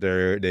best,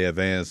 they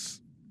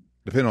advance.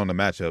 Depending on the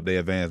matchup, they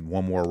advance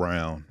one more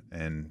round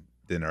and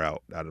then they're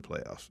out of the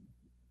playoffs.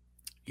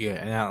 Yeah,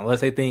 and unless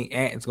they think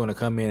Ant's going to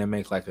come in and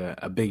make like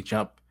a big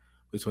jump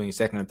between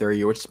second and third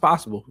year, which is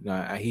possible.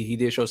 He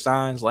did show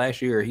signs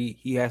last year.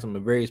 He had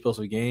some very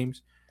explosive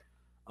games.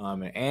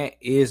 And Ant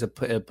is a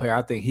player.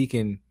 I think he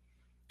can,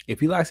 if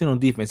he locks in on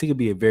defense, he could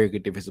be a very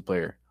good defensive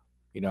player.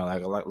 You know,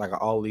 like an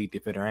all league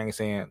defender. I ain't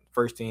saying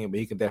first team, but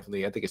he can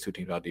definitely. I think it's 2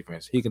 teams all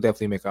defense. He can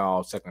definitely make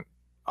all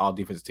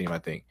defensive team. I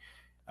think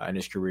in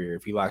his career,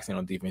 if he locks in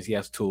on defense, he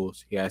has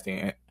tools. He has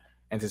the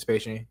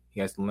anticipation. He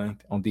has the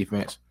length on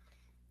defense.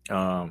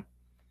 So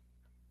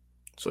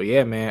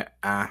yeah, man.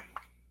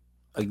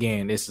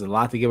 Again, this is a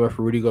lot to give up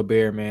for Rudy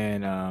Gobert,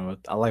 man.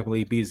 I like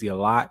Malik Beasley a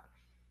lot.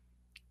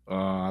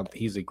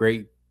 He's a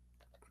great,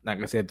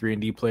 like I said,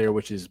 3-and-D player,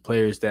 which is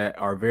players that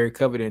are very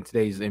coveted in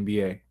today's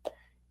NBA.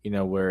 You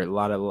know, where a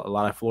lot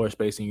of floor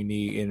spacing you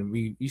need,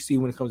 and you see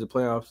when it comes to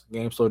playoffs,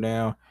 games slow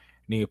down.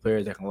 You need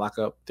players that can lock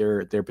up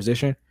their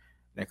position,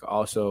 that can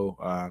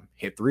also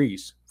hit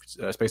threes,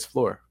 space the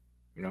floor.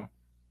 You know.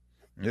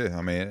 Yeah,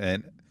 I mean,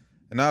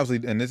 and obviously,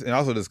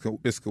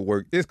 this could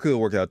work. This could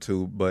work out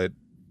too, but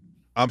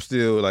I'm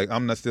still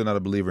not a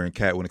believer in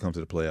Cat when it comes to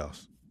the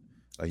playoffs.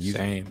 Like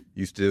Same.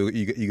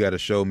 You got to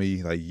show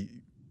me like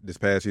this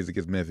past season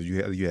against Memphis.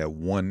 You had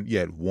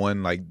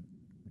one like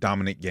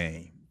dominant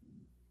game.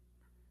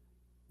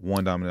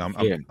 One dominant.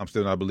 I'm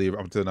still not a believer.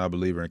 I'm still not a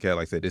believer in Cat.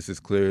 Like I said, this is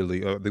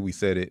clearly. I think we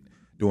said it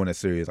during that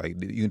series.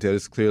 Like you can tell,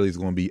 this clearly is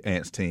going to be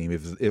Ant's team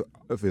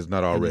if it's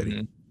not already.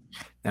 Mm-hmm.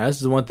 Now, this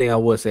is one thing I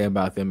would say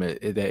about them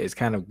that is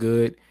kind of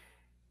good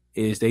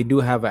is they do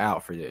have an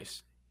out for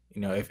this. You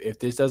know, if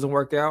this doesn't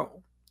work out,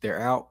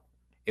 they're out.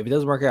 If it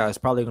doesn't work out, it's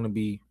probably going to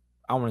be.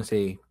 I want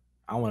to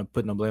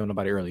put no blame on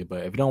nobody early, but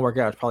if it don't work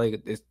out, it's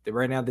probably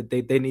right now that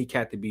they need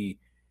Cat to be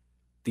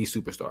the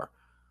superstar.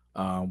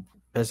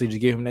 Especially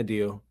just give him that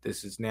deal.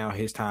 This is now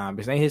his time.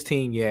 This ain't his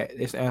team yet.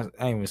 I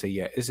ain't even say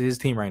yet. This is his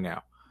team right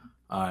now.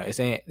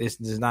 This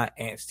is not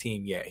Ant's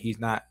team yet. He's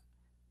not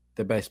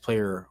the best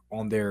player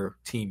on their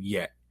team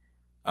yet.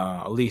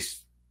 At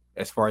least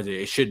as far as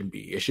it shouldn't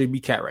be. It should be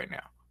Cat right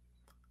now.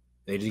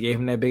 They just gave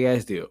him that big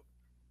ass deal.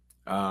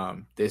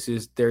 This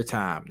is their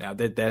time. Now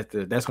that's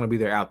going to be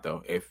their out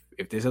though.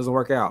 If this doesn't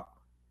work out,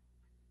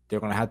 they're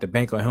going to have to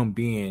bank on him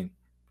being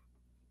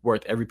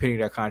worth every penny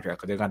of that contract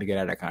because they're going to get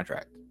out of that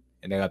contract.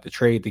 And they got the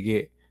trade to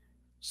get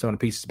some of the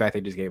pieces back they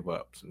just gave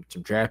up.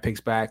 Some draft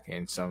picks back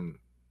and some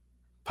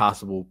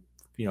possible,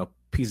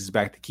 pieces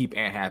back to keep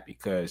Ant happy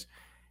because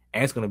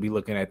Ant's going to be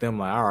looking at them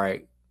like, all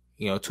right,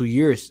 2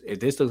 years. If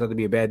this looks like to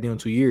be a bad deal in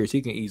 2 years,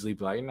 he can easily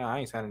be like, no, I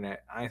ain't signing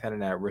that. I ain't signing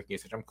that rookie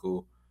extension. I'm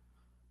cool.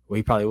 Well,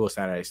 he probably will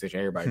sign that extension.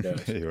 Everybody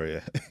does.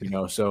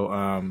 Yeah. So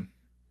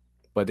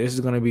But this is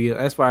going to be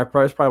that's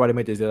probably why they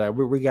made this deal. Like,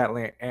 we got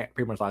Ant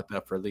pretty much locked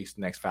up for at least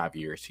the next 5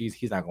 years.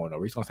 He's not going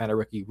over. He's going to sign a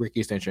rookie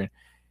extension.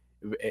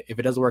 If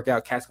it doesn't work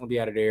out, Cat's going to be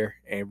out of there,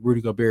 and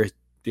Rudy Gobert's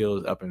deal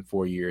is up in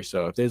 4 years.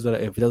 So if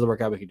it doesn't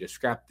work out, we can just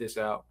scrap this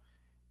out,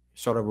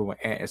 start over with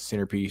Ant as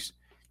centerpiece,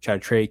 try to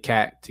trade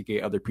Cat to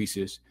get other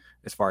pieces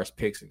as far as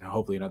picks, and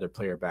hopefully another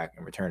player back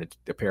and return it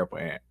to pair up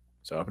with Ant.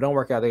 So if it don't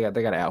work out, they got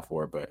to out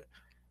for it. But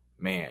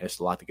man, it's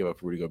a lot to give up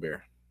for Rudy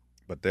Gobert.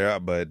 But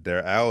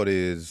their out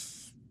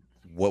is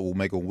what will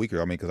make them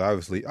weaker. I mean, because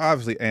obviously,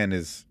 Ant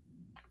is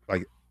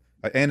like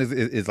Ant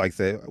is like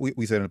said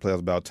we said in the playoffs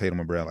about Tatum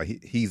and Brown.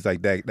 Like he's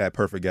like that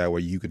perfect guy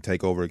where you can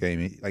take over a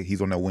game. Like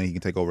he's on that wing, he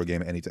can take over a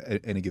game at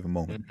any given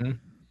moment. Mm-hmm.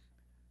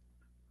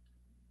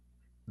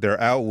 Their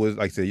out was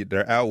like I said,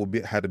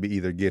 had to be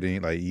either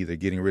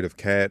getting rid of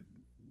Cat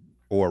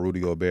or Rudy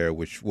Gobert,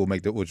 which will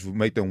make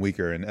them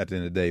weaker, and at the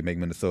end of the day, make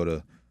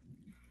Minnesota.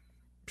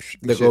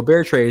 The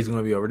Gobert trade is going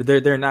to be over.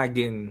 They're not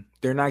getting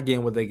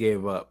what they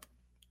gave up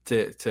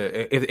to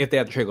if they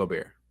have to trade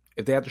Gobert.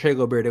 If they have to trade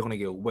Gobert, they're going to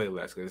get way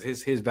less because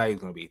his value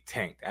is going to be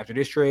tanked after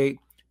this trade.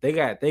 They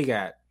got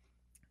the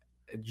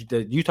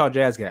Utah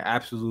Jazz got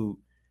absolute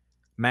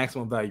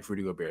maximum value for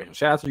Rudy Gobert. So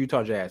shout out to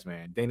Utah Jazz,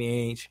 man.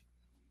 Danny Ainge,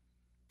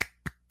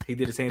 he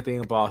did the same thing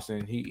in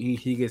Boston.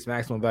 He gets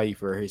maximum value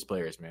for his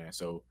players, man.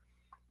 So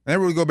and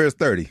Rudy Gobert's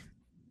 30.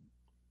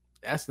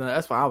 That's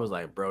why I was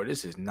like, bro,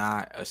 this is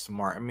not a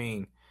smart. I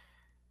mean,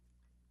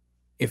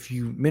 if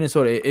you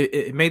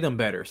Minnesota, it made them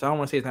better. So I don't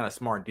want to say it's not a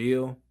smart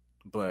deal,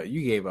 but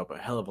you gave up a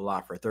hell of a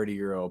lot for a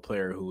 30-year-old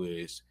player who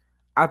is,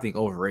 I think,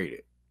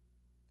 overrated.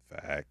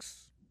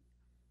 Facts.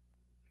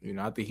 You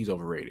know, I think he's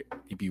overrated.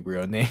 To be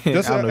real, and then, I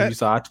don't know if you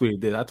saw. I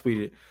tweeted this. I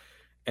tweeted,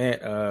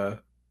 and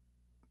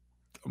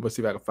let's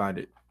see if I can find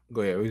it.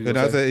 Go ahead. And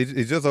I said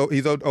he's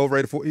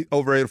overrated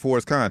for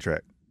his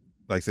contract.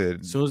 Like I said,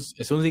 as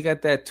soon as he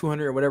got that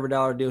 $200 or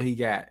whatever deal he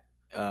got,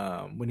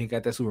 when he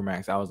got that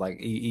Supermax, I was like,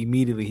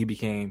 immediately he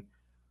became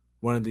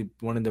one of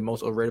the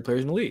most overrated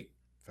players in the league.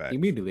 Fact.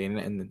 Immediately,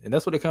 and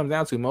that's what it comes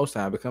down to most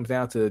time. It comes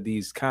down to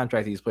these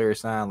contracts these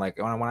players sign. Like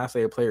when I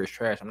say a player is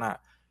trash, I'm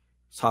not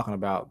talking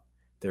about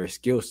their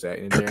skill set.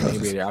 And they're in the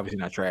NBA, they're obviously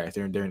not trash.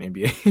 They're in the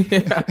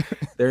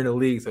NBA, they're in the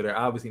league, so they're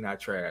obviously not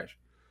trash.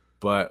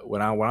 But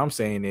what I'm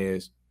saying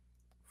is,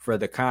 for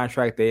the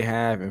contract they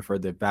have and for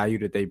the value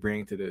that they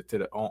bring to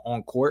the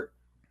on court,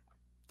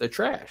 they're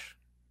trash.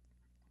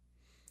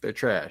 They're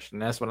trash,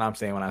 and that's what I'm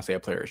saying when I say a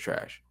player is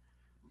trash.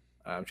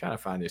 I'm trying to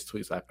find this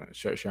tweet so I can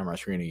share my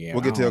screen again.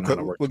 We'll get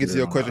to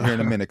your question here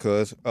in a minute,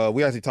 cuz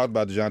we actually talked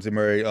about DeJounte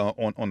Murray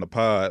on the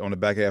pod, on the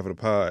back half of the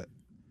pod.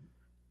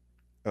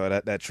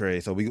 That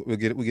trade. So we'll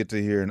get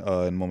to here in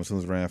a moment as soon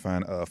as Rand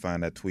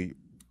find that tweet.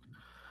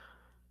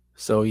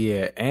 So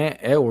yeah, Ant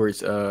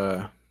Edwards.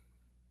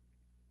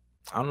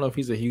 I don't know if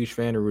he's a huge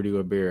fan of Rudy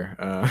Gobert.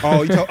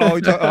 You talk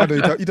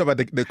about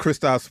the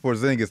Kristaps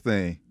Porzingis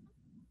thing.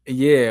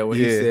 Yeah, when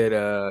he said,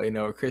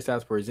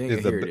 Kristaps Porzingis.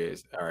 Here it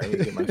is. All right, let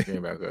me get my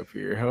screen back up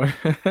here.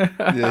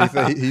 Yeah, he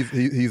said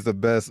he's the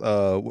best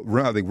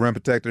rim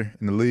protector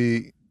in the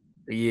league.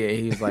 Yeah,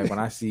 he's like when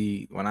I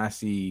see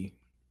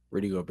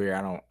Rudy Gobert,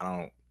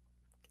 I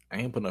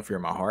ain't put no fear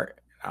in my heart.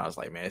 I was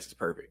like, man, this is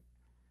perfect.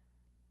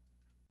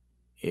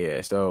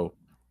 Yeah, so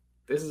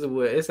this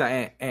is how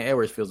Ant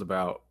Edwards feels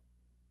about.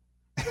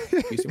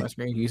 You see my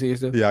screen? You see it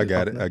still? Yeah, I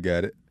got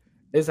it.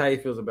 This is how he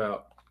feels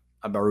about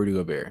Rudy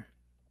Gobert.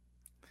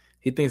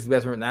 He thinks the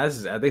best rim. Now I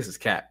think this is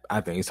cap.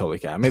 I think it's totally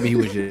cap. Maybe he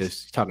was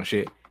just talking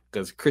shit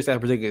because Kristaps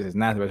Porzingis is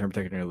not the best rim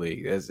protector in the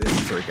league. It's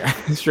straight cap.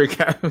 Straight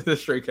cap.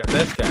 Straight cap.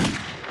 That's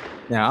cap.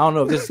 Now I don't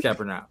know if this is cap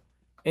or not.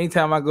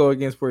 Anytime I go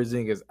against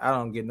Porzingis, I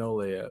don't get no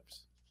layups.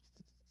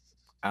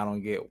 I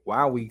don't get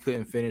why we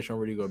couldn't finish on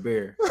Rudy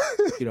Gobert.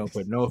 You don't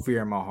put no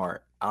fear in my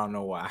heart. I don't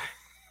know why.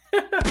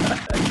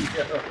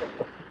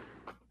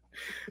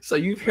 So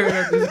you've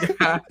heard of this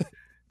guy.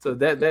 So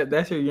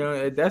that's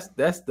your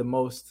that's the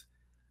most.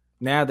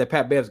 Now that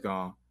Pat Bev's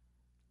gone,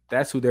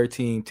 that's who their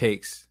team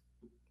takes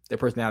their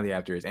personality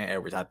after is Ant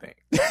Edwards, I think.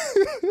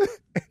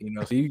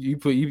 So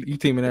you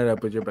teaming that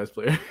up with your best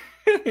player,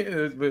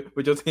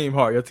 with your team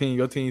heart, your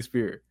team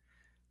spirit.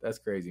 That's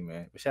crazy,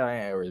 man. But shout out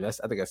Ant Edwards.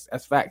 I think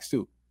that's facts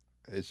too.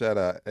 Hey, shout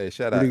out.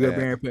 Really good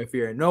bearing putting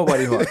fear in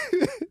nobody's heart.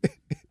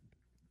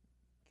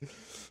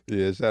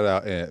 Yeah, shout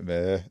out Ant,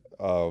 man.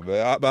 Oh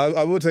man,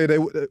 I will tell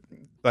you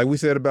like we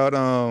said about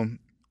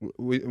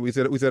we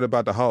said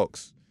about the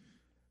Hawks.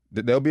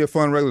 There'll be a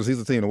fun regular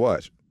season team to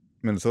watch.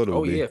 Minnesota.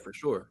 Oh yeah, for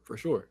sure.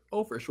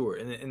 Oh, for sure.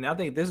 And I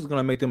think this is going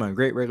to make them a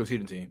great regular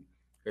season team.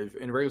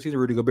 In the regular season,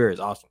 Rudy Gobert is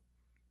awesome.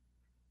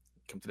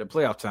 Come to the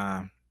playoff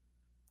time,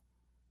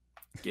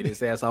 get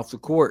his ass off the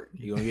court.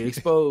 He's gonna get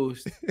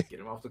exposed. Get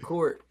him off the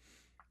court.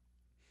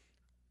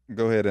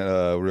 Go ahead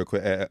and real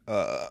quick.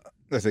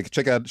 Let's say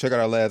check out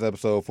our last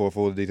episode for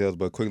full details,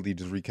 but quickly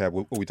just recap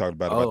what we talked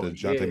about the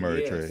DeJounte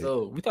Murray trade.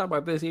 So we talked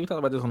about this. We talked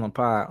about this on the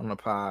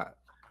pod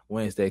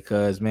Wednesday,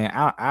 because man,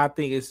 I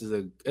think it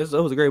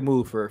was a great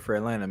move for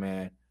Atlanta,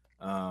 man.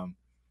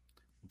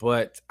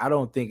 But I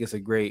don't think it's a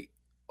great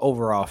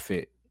overall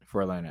fit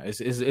for Atlanta. It's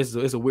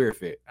a weird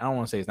fit. I don't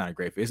want to say it's not a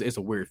great fit. It's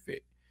a weird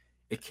fit.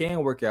 It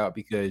can work out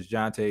because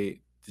DeJounte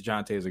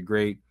is a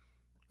great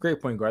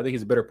point guard. I think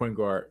he's a better point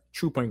guard,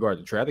 true point guard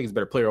than Trey. I think he's a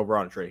better player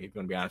overall than Trey. If you're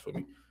gonna be honest with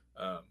me,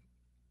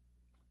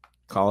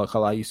 call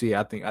how you see it.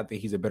 I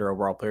think he's a better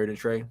overall player than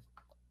Trey,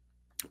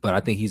 but I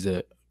think he's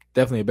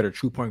definitely a better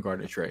true point guard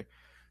than Trey.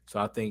 So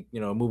I think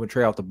moving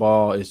Trey off the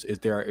ball is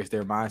their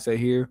mindset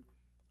here.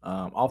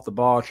 Off the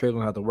ball, Trey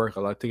gonna have to work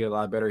to get a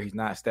lot better. He's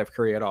not Steph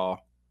Curry at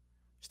all.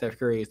 Steph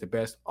Curry is the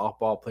best off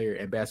ball player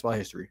in basketball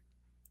history.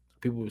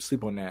 People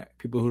sleep on that.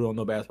 People who don't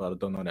know basketball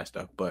don't know that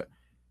stuff, but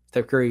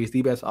Steph Curry is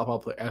the best off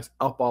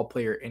ball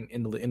player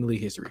in the league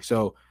history.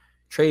 So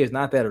Trey is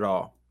not that at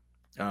all.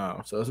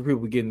 So that's what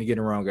people getting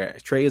wrong,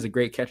 guys. Trey is a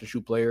great catch and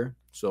shoot player,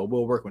 so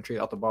we'll work when Trey's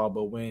off the ball.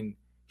 But when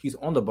he's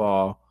on the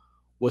ball,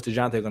 what's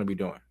DeJounte going to be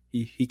doing?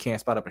 He can't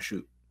spot up and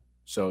shoot.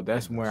 So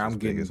that's where I'm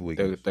getting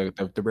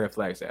the red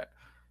flags at.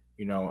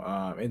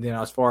 And then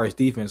as far as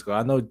defense go,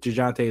 I know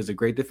DeJounte is a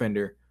great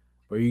defender,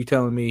 but are you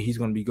telling me he's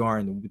going to be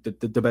guarding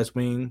the best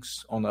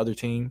wings on the other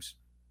teams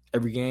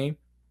every game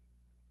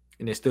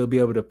and then still be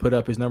able to put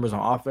up his numbers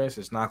on offense?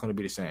 It's not going to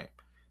be the same.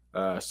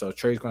 So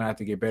Trey's going to have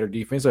to get better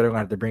defense, or they're going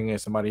to have to bring in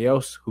somebody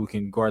else who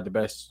can guard the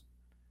best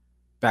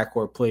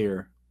backcourt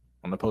player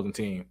on the opposing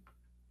team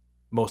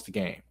most of the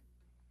game.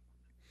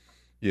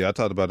 Yeah, I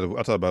talked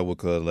about with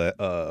Cuz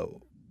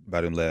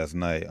about him last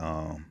night.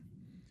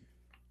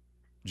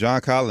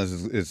 John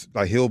Collins is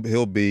like he'll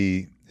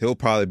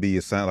probably be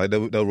assigned, like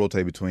they'll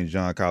rotate between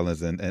John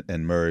Collins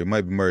and Murray. It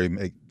might be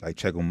Murray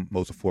check him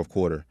most of the fourth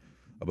quarter,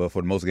 but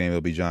for most of the game it'll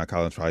be John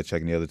Collins probably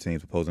checking the other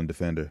team's opposing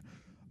defender.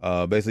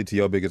 Basically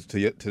to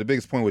the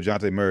biggest point with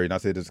Dejounte Murray, and I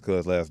said this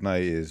because last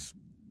night, is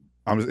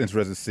I'm just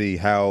interested to see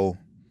how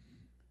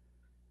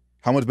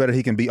much better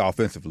he can be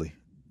offensively,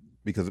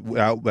 because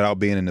without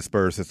being in the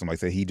Spurs system, like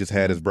I say, he just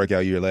had his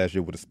breakout year last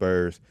year with the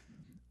Spurs.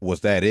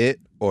 Was that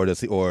it, or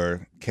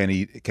can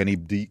he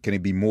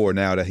be more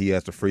now that he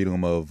has the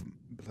freedom of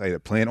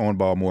playing on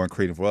ball more and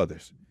creating for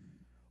others?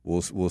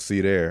 We'll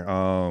see there.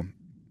 I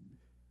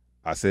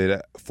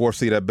said fourth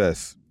seed at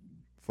best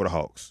for the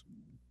Hawks.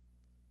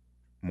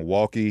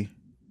 Milwaukee,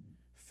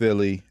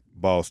 Philly,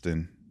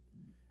 Boston,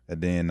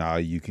 and then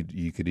you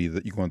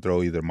can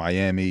throw either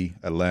Miami,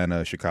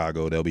 Atlanta,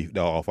 Chicago.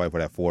 They'll all fight for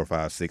that 4,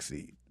 5, 6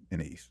 seed in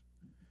the East.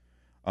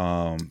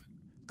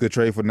 Good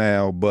trade for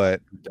now,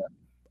 but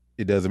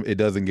it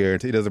doesn't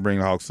guarantee. It doesn't bring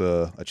the Hawks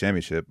a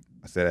championship.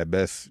 I said at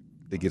best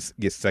it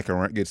gets second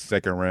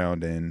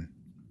round and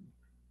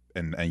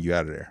you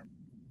out of there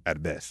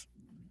at best.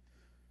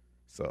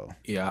 So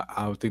yeah,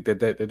 I would think that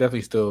they're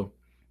definitely still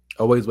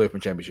a ways away from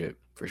championship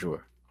for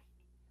sure.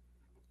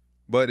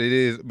 But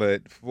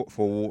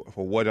for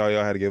what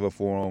y'all had to give up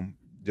for him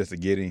just to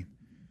get him,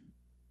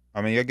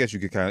 I mean, I guess you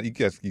could kind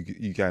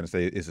of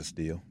say it's a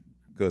steal,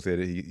 because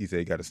he said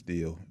he got a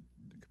steal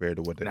compared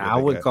to what they. I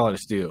wouldn't call it a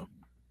steal.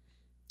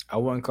 I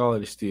wouldn't call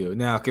it a steal.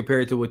 Now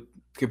compared to what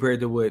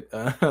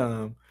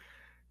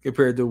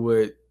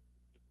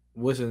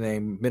what's his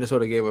name,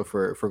 Minnesota gave up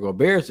for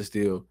Gobert's a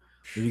steal.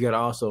 You got to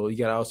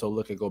also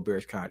look at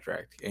Gobert's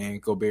contract and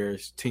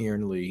Gobert's tenure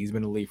in the league. He's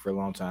been in the league for a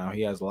long time.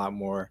 He has a lot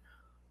more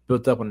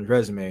built up on his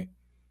resume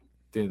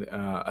than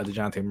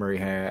DeJounte Murray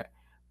had.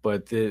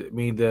 But the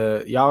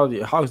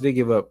Hawks did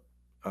give up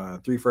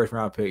 3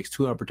 first-round picks,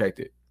 2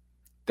 unprotected.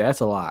 That's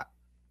a lot,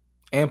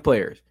 and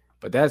players.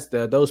 But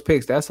those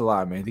picks. That's a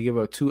lot, man. To give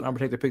up 2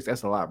 unprotected picks,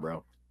 that's a lot,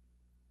 bro.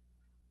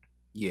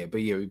 Yeah,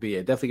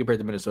 definitely compared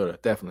to Minnesota.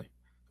 Definitely,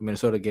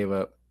 Minnesota gave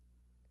up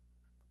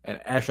an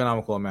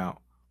astronomical amount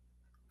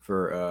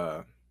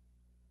for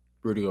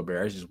Rudy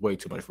Gobert. It's just way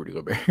too much for Rudy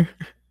Gobert.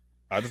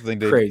 I just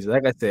think crazy.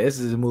 Like I said, this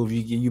is a move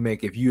you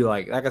make if you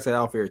like I said,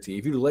 out fair team.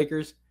 If you the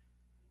Lakers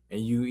and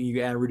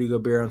you add Rudy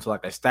Gobert into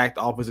like a stacked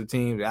offensive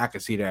team, I can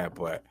see that.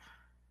 But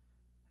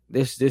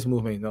this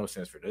move makes no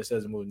sense for them. This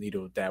doesn't move the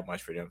needle that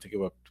much for them to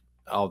give up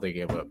all they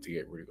gave up to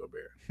get Rudy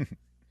Gobert.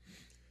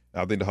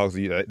 I think the Hawks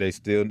they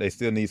still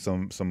need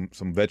some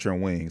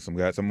veteran wings, some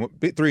guys, some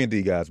big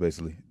 3-and-D guys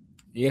basically.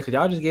 Yeah, because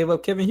y'all just gave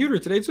up Kevin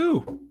Huerter today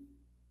too.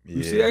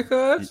 You see that,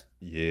 cuz?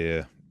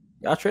 Yeah.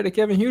 Y'all traded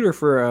Kevin Huerter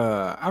for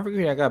I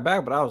forget who I got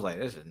back, but I was like,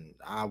 listen,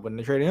 I wouldn't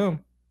have traded him.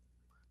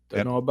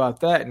 Don't know about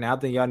that. Now I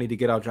think y'all need to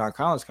get out John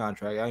Collins'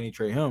 contract. Y'all need to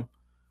trade him.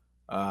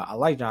 I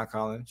like John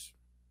Collins,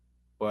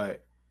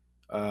 but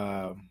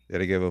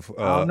they gave up.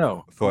 I don't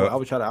know. I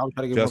would try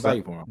to give more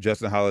value for him.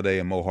 Justin Holiday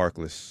and Mo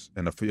Harkless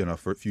in a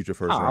future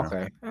first round.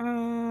 Okay,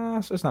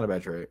 so it's not a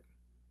bad trade.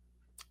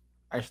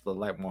 I actually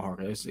like Mo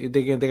Harkless.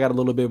 They got a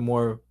little bit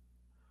more.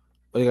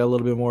 They got a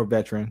little bit more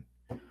veteran.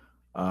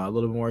 A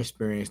little bit more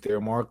experience there.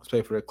 Marcus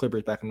played for the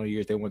Clippers back in the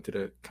years. They went to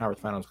the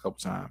conference finals a couple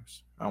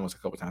times. They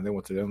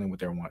only went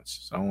there once.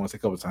 So I don't want to say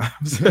a couple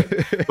times.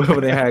 But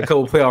they had a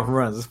couple playoff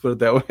runs. Let's put it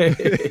that way.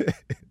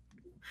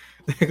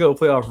 They had a couple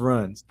playoff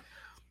runs.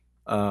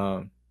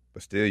 But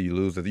still, you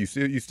lose. You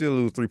still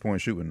lose 3-point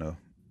shooting though.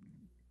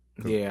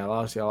 Yeah, I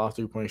lost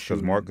 3-point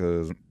shooting.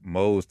 Because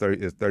Mo is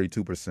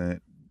 32%,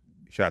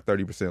 shot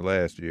 30%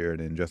 last year, and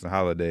then Justin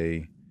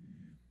Holiday,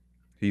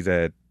 he's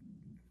at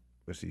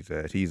what's he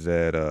at? He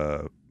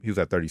was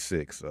at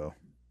 36. So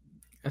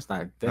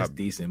that's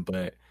decent,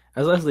 but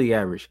that's league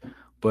average.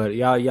 But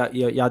y'all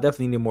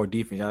definitely need more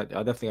defense. Y'all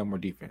definitely got more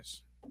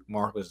defense.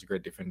 Marcus is a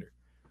great defender.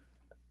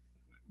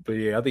 But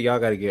yeah, I think y'all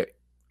got to get.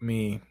 I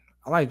mean,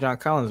 I like John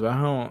Collins, but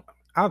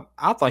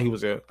I thought he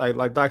was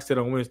like Doc said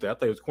on Wednesday. I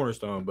thought he was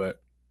cornerstone,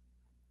 but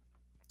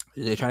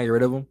they're trying to get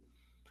rid of him.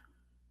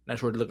 Not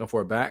sure what they're looking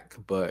for back,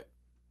 but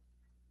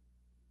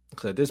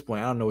because at this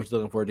point, I don't know what you're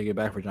looking for to get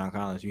back for John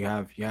Collins. You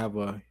got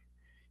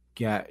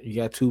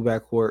two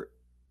backcourt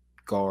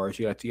guards.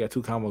 You got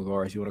two combo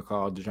guards. You want to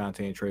call DeJounte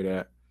and trade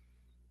that.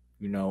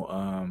 You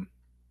know,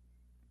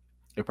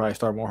 they probably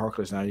start Mo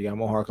Harkless now. You got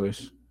Mo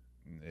Harkless.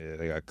 Yeah,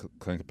 they got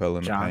Clint Capella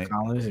in the paint.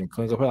 John Collins and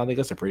Clint Capella. I think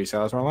that's a pretty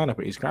solid lineup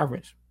for East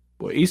Conference.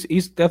 Well, East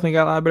definitely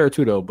got a lot better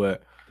too, though.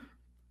 But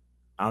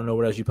I don't know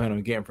what else you plan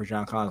on getting for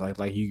John Collins.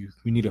 Like you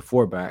need a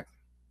 4-back.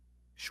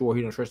 Sure,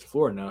 he don't stretch the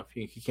floor enough.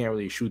 He can't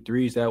really shoot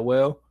threes that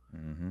well.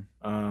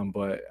 Mm-hmm.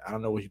 But I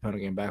don't know what you plan on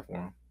getting back for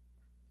him.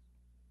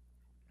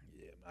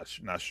 Yeah,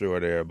 not sure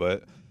there.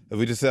 But as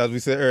we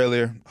said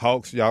earlier,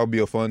 Hawks, y'all will be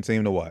a fun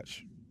team to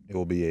watch. It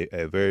will be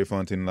a very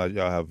fun team.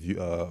 Y'all have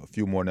a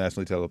few more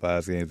nationally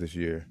televised games this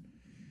year.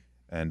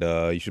 And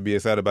you should be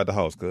excited about the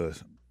Hawks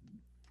because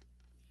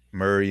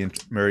Murray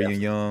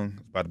and Young,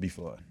 it's about to be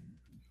fun.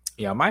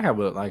 Yeah, I might have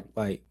I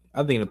think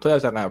in the playoffs,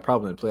 I don't have a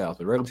problem in the playoffs.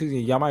 The regular season,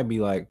 y'all might be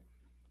like,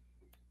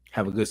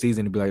 have a good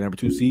season to be like number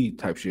 2 seed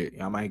type shit.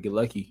 Y'all might get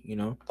lucky, you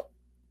know,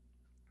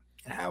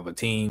 and have a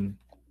team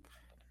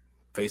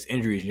face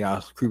injuries and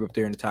y'all creep up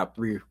there in the top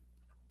 3,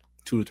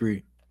 2 to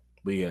 3.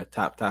 But yeah,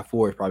 top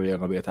 4 is probably going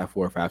to be a top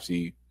 4 or 5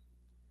 seed.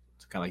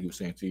 It's kind of like you were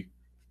saying, too.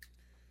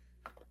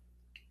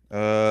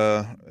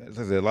 As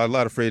I said, a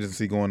lot of free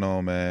agency going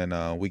on,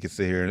 man. We could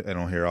sit here and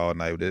on here all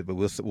night with it, but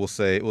we'll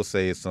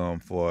say some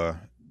for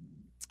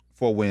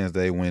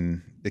Wednesday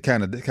when it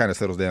kind of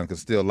settles down because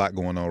still a lot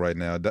going on right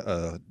now.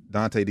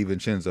 Dante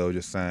DiVincenzo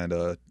just signed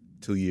a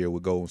 2-year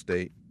with Golden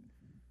State.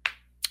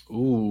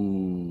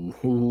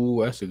 Ooh,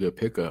 that's a good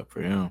pickup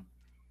for him.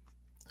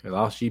 They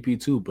lost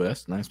GP too, but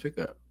that's a nice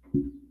pickup.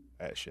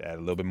 That should add a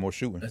little bit more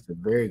shooting. That's a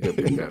very good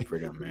pickup for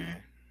them,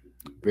 man.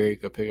 Very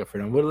good pickup for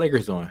them. What are the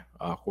Lakers doing?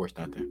 Of course,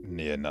 nothing.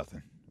 Yeah,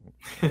 nothing.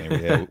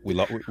 We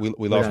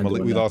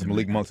lost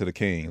Malik Monk to the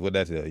Kings. What'd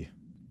that tell you?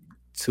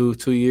 2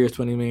 years,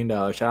 $20 million.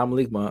 Shout out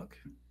Malik Monk.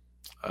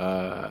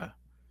 Got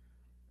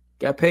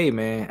paid,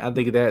 man. I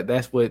think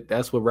that's what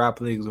Rob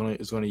Pelinka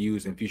is going to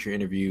use in future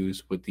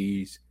interviews with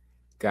these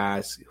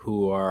guys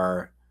who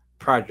are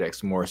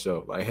projects more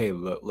so. Like, hey,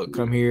 look,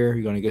 come here.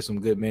 You're going to get some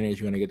good minutes.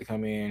 You're going to get to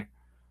come in.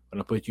 I'm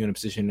going to put you in a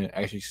position to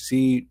actually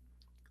succeed.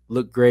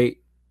 Look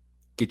great.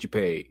 Get you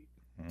paid.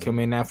 Mm-hmm. Come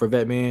in now for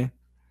vet man.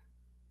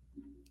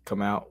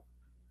 Come out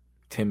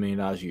 $10 million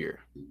a year.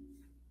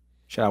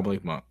 Shout out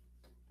Malik Monk.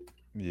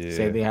 Yeah.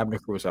 Same thing happened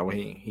to Caruso when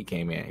he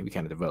came in. We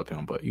kind of developed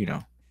him, but you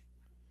know.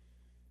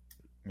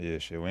 Yeah,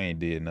 shit, we ain't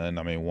did nothing.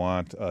 I mean,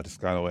 Juan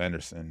Toscano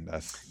Anderson.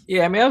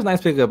 Yeah, I mean that was a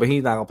nice pickup, but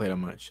he's not gonna play that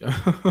much.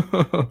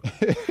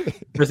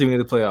 Especially when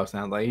the playoffs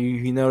now. Like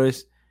you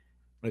noticed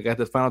when it got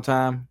to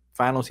the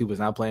finals, he was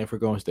not playing for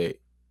Golden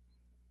State.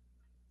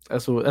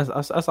 That's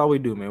all we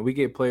do, man. We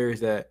get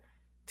players that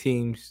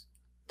teams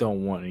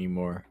don't want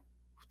anymore.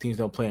 Teams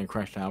don't play in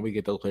crunch time. We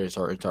get those players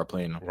start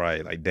playing them.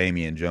 Right, like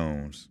Damian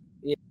Jones.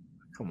 Yeah,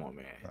 come on,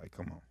 man. Like,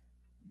 come on.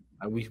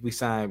 We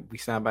signed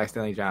back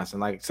Stanley Johnson.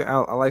 Like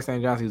I like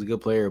Stanley Johnson. He's a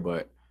good player,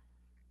 but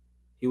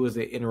he was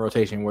in the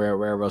rotation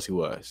wherever else he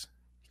was.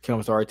 He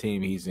comes to our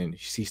team, he's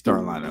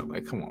starting lineup.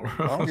 Like, come on,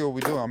 bro. I don't get what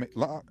we do.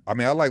 I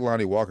mean, I like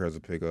Lonnie Walker as a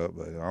pickup,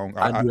 but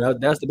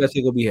that's the best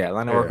pickup we had.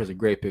 Lonnie Walker is a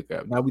great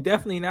pickup. Now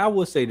I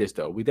will say this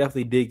though, we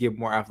definitely did get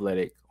more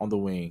athletic on the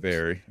wings.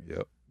 Very,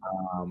 yep.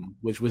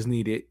 Which was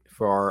needed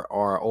for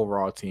our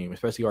overall team,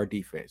 especially our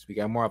defense. We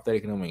got more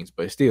athletic in the wings,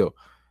 but still,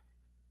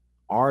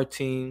 our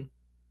team.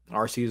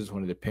 Our season is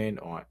going to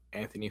depend on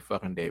Anthony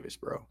fucking Davis,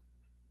 bro,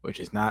 which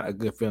is not a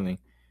good feeling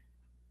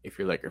if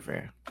you're a Laker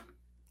fan.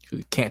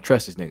 You can't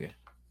trust this nigga.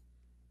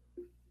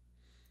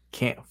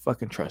 Can't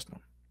fucking trust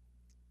him.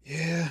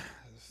 Yeah,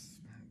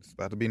 it's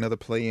about to be another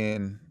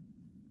play-in.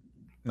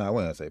 No, I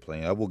wouldn't say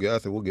play-in. We'll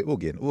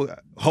get.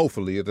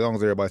 Hopefully, as long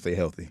as everybody stay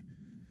healthy.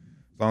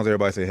 As long as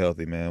everybody stay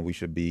healthy, man, we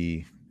should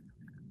be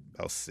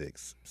about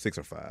 6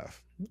 or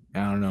 5. I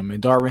don't know, man.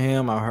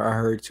 Darvingham, I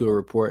heard to a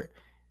report.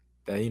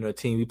 That the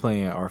team we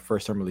playing our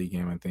first summer league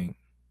game, I think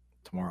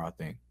tomorrow. I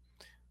think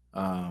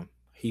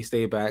he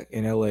stayed back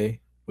in LA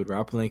with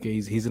Rob Pelinka.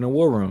 He's in the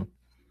war room,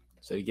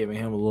 so they're giving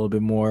him a little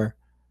bit more,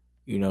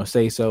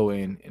 say so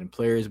and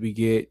players we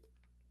get,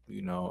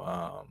 and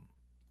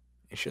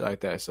shit like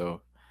that.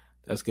 So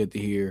that's good to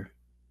hear.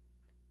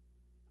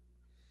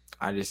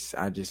 I just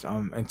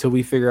until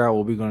we figure out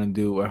what we're gonna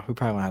do, we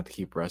probably gonna have to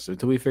keep Russell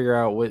until we figure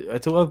out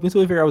what's going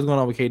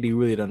on with KD. We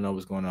really don't know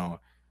what's going on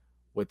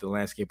with the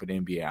landscape of the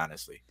NBA,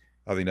 honestly.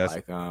 I think that's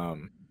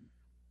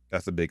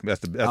that's a big big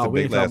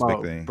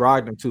thing.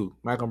 Brogdon too,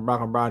 Malcolm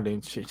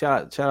Brogdon.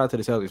 Shout out to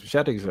the Celtics.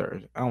 Shout out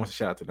to I don't want to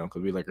shout out to them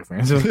because we Lakers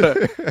fans,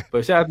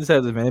 but shout out to the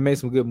Celtics, man. They made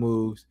some good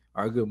moves,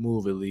 or a good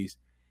move at least.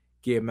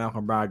 get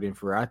Malcolm Brogdon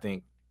for, I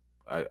think,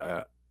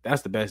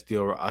 that's the best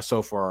deal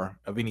so far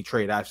of any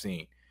trade I've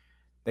seen.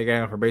 They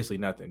got him for basically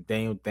nothing.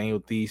 Daniel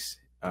Tice,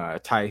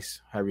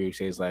 however you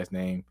say his last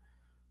name.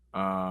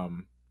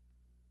 Who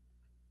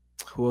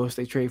else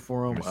they trade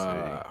for him?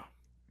 Let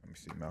me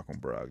see. Malcolm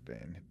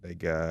Brogdon. They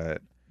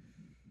got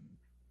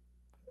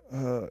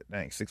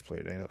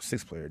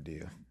 6-player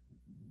deal.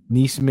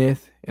 Neesmith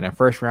and a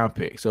first round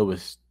pick. So it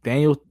was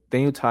Daniel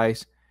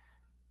Tice.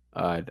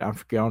 I'm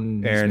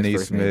forgetting Aaron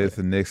Neesmith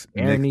and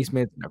Aaron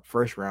Neesmith and a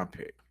first round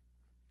pick.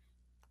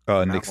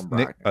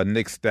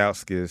 Nick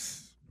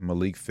Stauskas,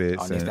 Malik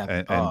Fitz,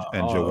 and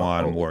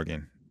Jawan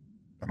Morgan.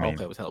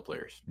 Okay, it was hella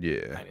players.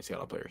 Yeah, I didn't see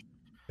all the players.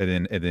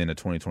 And then a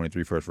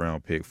 2023 first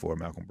round pick for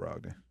Malcolm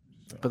Brogdon.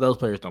 So. But those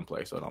players don't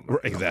play, so don't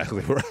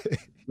exactly right.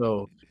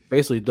 So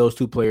basically, those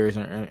two players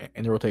are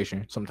in the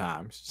rotation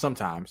sometimes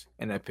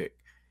in that pick,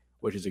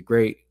 which is a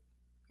great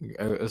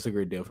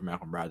deal for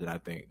Malcolm Brogdon. I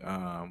think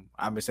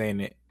I've been saying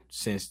it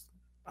since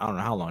I don't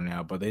know how long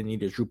now, but they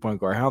need a true point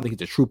guard. I don't think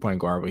he's a true point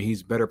guard, but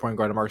he's a better point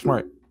guard than Marcus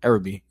Smart ever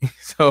be.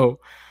 So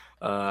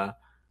I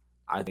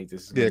think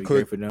this is going to be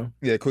great for them.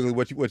 Yeah, quickly,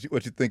 what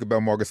you think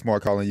about Marcus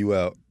Smart calling you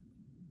out?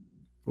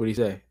 What did he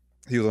say?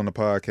 He was on the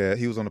podcast.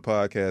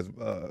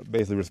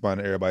 Basically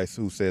responding to everybody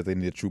who says they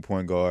need a true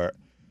point guard.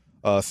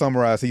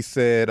 Summarize, he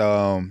said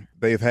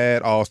they've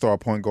had all-star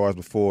point guards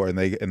before, and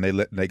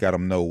they got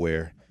them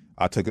nowhere.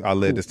 I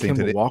led this team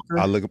led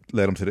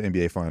them to the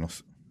NBA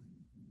Finals.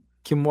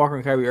 Kemba Walker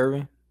and Kyrie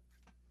Irving.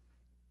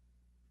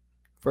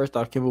 First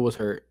off, Kemba was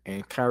hurt,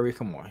 and Kyrie,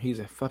 come on, he's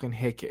a fucking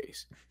head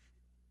case.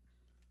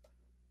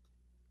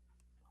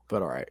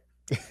 But all right,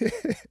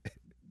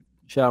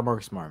 shout out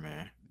Marcus Smart,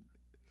 man.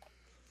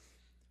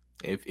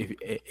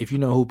 If you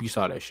know Hoop, you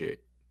saw that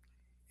shit,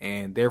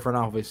 and their front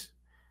office,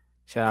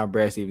 shout out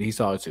Brad Stevens, he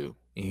saw it too.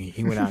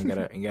 He went out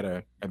and got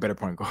a better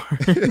point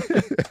guard.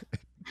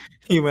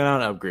 He went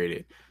out and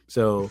upgraded.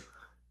 So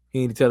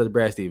he need to tell us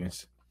Brad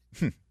Stevens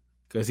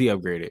because he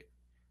upgraded.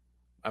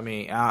 I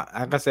mean,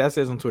 like I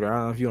said on Twitter, I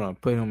don't know if you want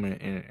to put him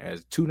in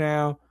as 2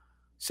 now,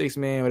 6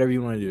 man, whatever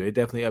you want to do. It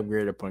definitely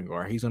upgraded a point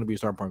guard. He's going to be a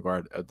starting point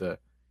guard of the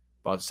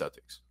Boston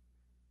Celtics.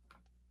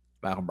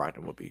 Malcolm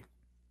Brogdon will be.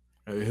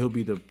 He'll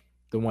be the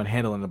one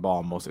handling the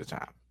ball most of the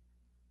time.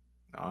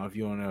 Now, if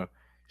you want to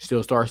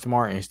still start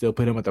Smart and still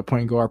put him at the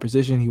point guard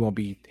position, he won't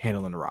be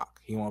handling the rock.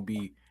 He won't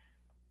be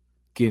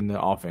getting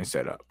the offense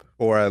set up.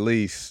 Or at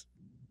least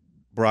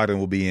Brogdon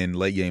will be in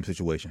late game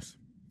situations.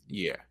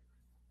 Yeah.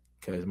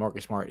 Because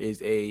Marcus Smart is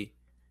a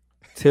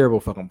terrible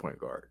fucking point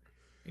guard.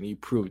 And he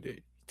proved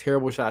it.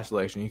 Terrible shot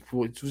selection.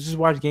 Just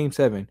watch Game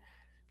 7,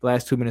 the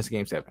last 2 minutes of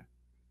Game 7.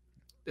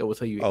 That will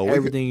tell you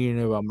everything you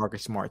know about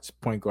Marcus Smart's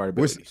point guard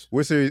abilities.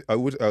 What series are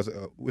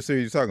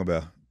you talking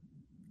about?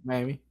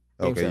 Miami.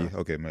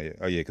 Okay, man.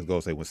 Oh, yeah, because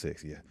Golden State went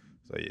 6, yeah.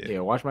 So, yeah. Yeah,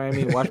 watch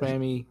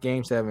Miami,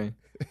 Game 7.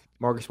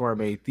 Marcus Smart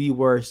made the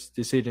worst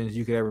decisions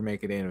you could ever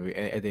make at the end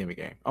of the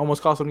game.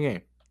 Almost cost him the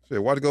game.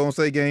 Shit, watch Golden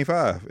State Game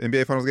 5,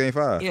 NBA Finals Game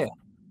 5. Yeah.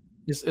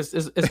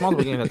 It's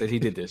multiple games like this. He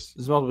did this.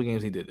 It's multiple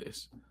games he did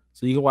this.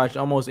 So you can watch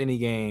almost any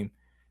game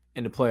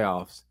in the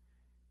playoffs.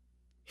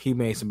 He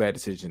made some bad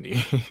decisions.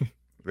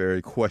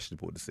 Very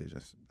questionable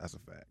decisions. That's a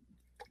fact.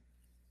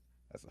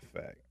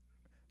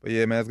 But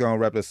yeah, man, it's gonna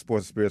wrap up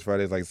Sports and Spirits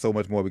Fridays. Like so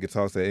much more we could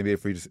talk to.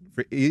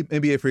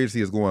 NBA free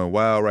agency is going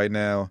wild right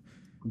now.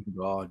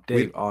 All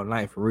day, all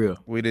night, for real.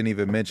 We didn't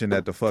even mention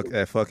that fucking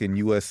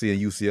USC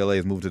and UCLA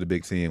has moved to the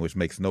Big Ten, which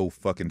makes no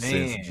fucking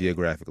sense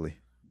geographically.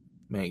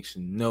 Makes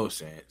no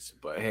sense.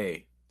 But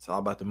hey, it's all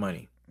about the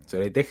money.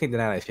 So they can't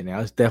deny that shit now.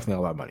 It's definitely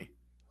all about money.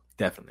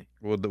 Definitely.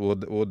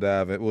 We'll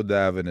dive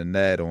into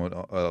that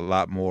on a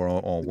lot more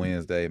on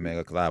Wednesday, man,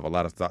 because I have a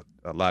lot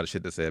of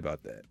shit to say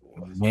about that.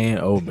 Man,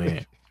 oh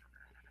man.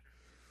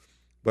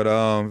 But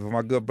for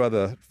my good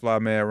brother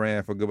Flyman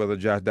Rand, for good brother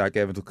Josh Doc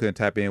Evans, who couldn't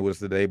tap in with us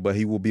today, but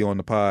he will be on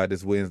the pod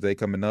this Wednesday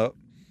coming up.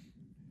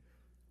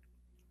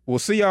 We'll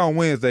see y'all on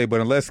Wednesday,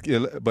 but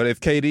if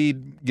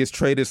KD gets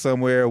traded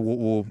somewhere,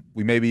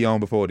 we may be on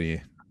before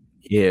then.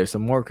 Yeah,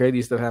 some more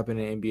crazy stuff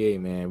happening in the NBA,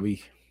 man.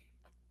 We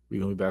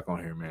gonna be back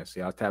on here, man.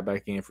 So I'll tap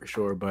back in for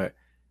sure. But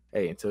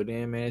hey, until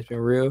then, man, it's been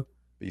real.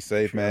 Be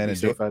safe, man. Be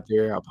safe out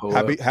there.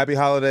 Happy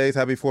holidays.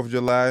 Happy 4th of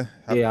July.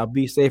 I'll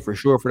be safe for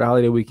sure for the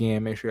holiday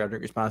weekend. Make sure y'all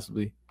drink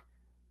responsibly.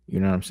 You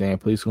know what I'm saying?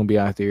 Police gonna be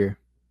out there.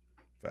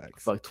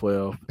 Facts. Fuck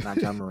 12, not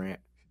John Morant.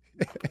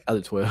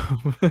 Other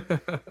 12.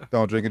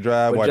 Don't drink and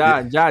drive.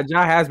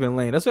 Ja has been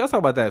lame. Let's talk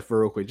about that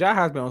for real quick. Ja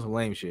has been on some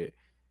lame shit.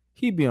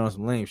 He be on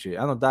some lame shit.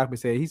 I know Doc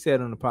said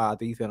on the pod. I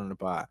think he said on the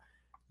pod.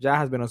 Ja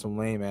has been on some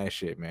lame ass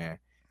shit, man.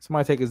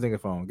 Somebody take his nigga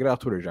phone. Get off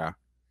Twitter, Ja.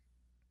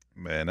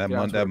 Man,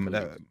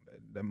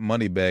 that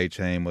money bag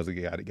chain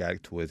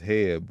got to his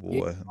head,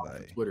 boy.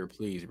 Like, Twitter,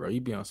 please, bro.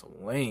 You be on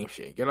some lame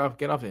shit. Get off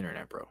the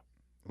internet, bro.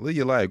 Live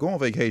your life. Go on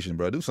vacation,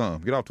 bro. Do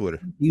something. Get off Twitter.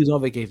 He was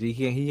on vacation.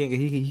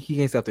 He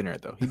can't stop the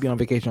internet though. He be on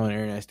vacation on the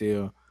internet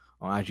still,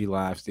 on IG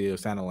Live still,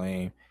 sounding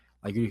lame.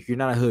 Like you're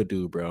not a hood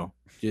dude, bro.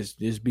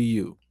 Just be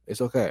you.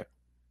 It's okay.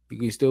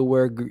 You still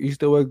wear grills. You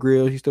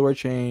still wear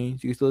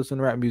chains. You can still listen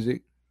to rap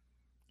music.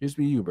 Just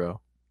be you, bro.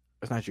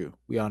 That's not you.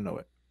 We all know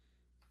it.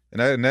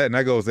 And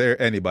that goes there.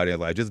 Anybody in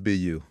life, just be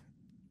you.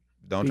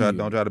 Don't Be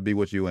you. try to be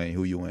what you ain't,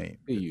 who you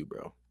ain't. Be you,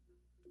 bro.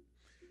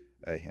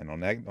 Hey, and on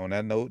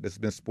that note, this has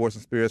been Sports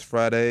and Spirits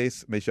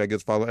Fridays. Make sure I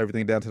get follow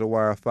everything down to the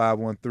wire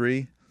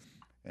 513.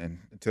 And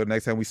until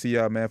next time we see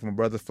y'all, man, from my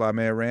brothers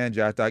Flyman Rand,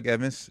 Josh Doc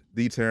Evans,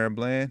 the Tarren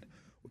Bland.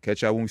 We'll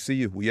catch y'all when we see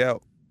you. We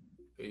out.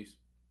 Peace.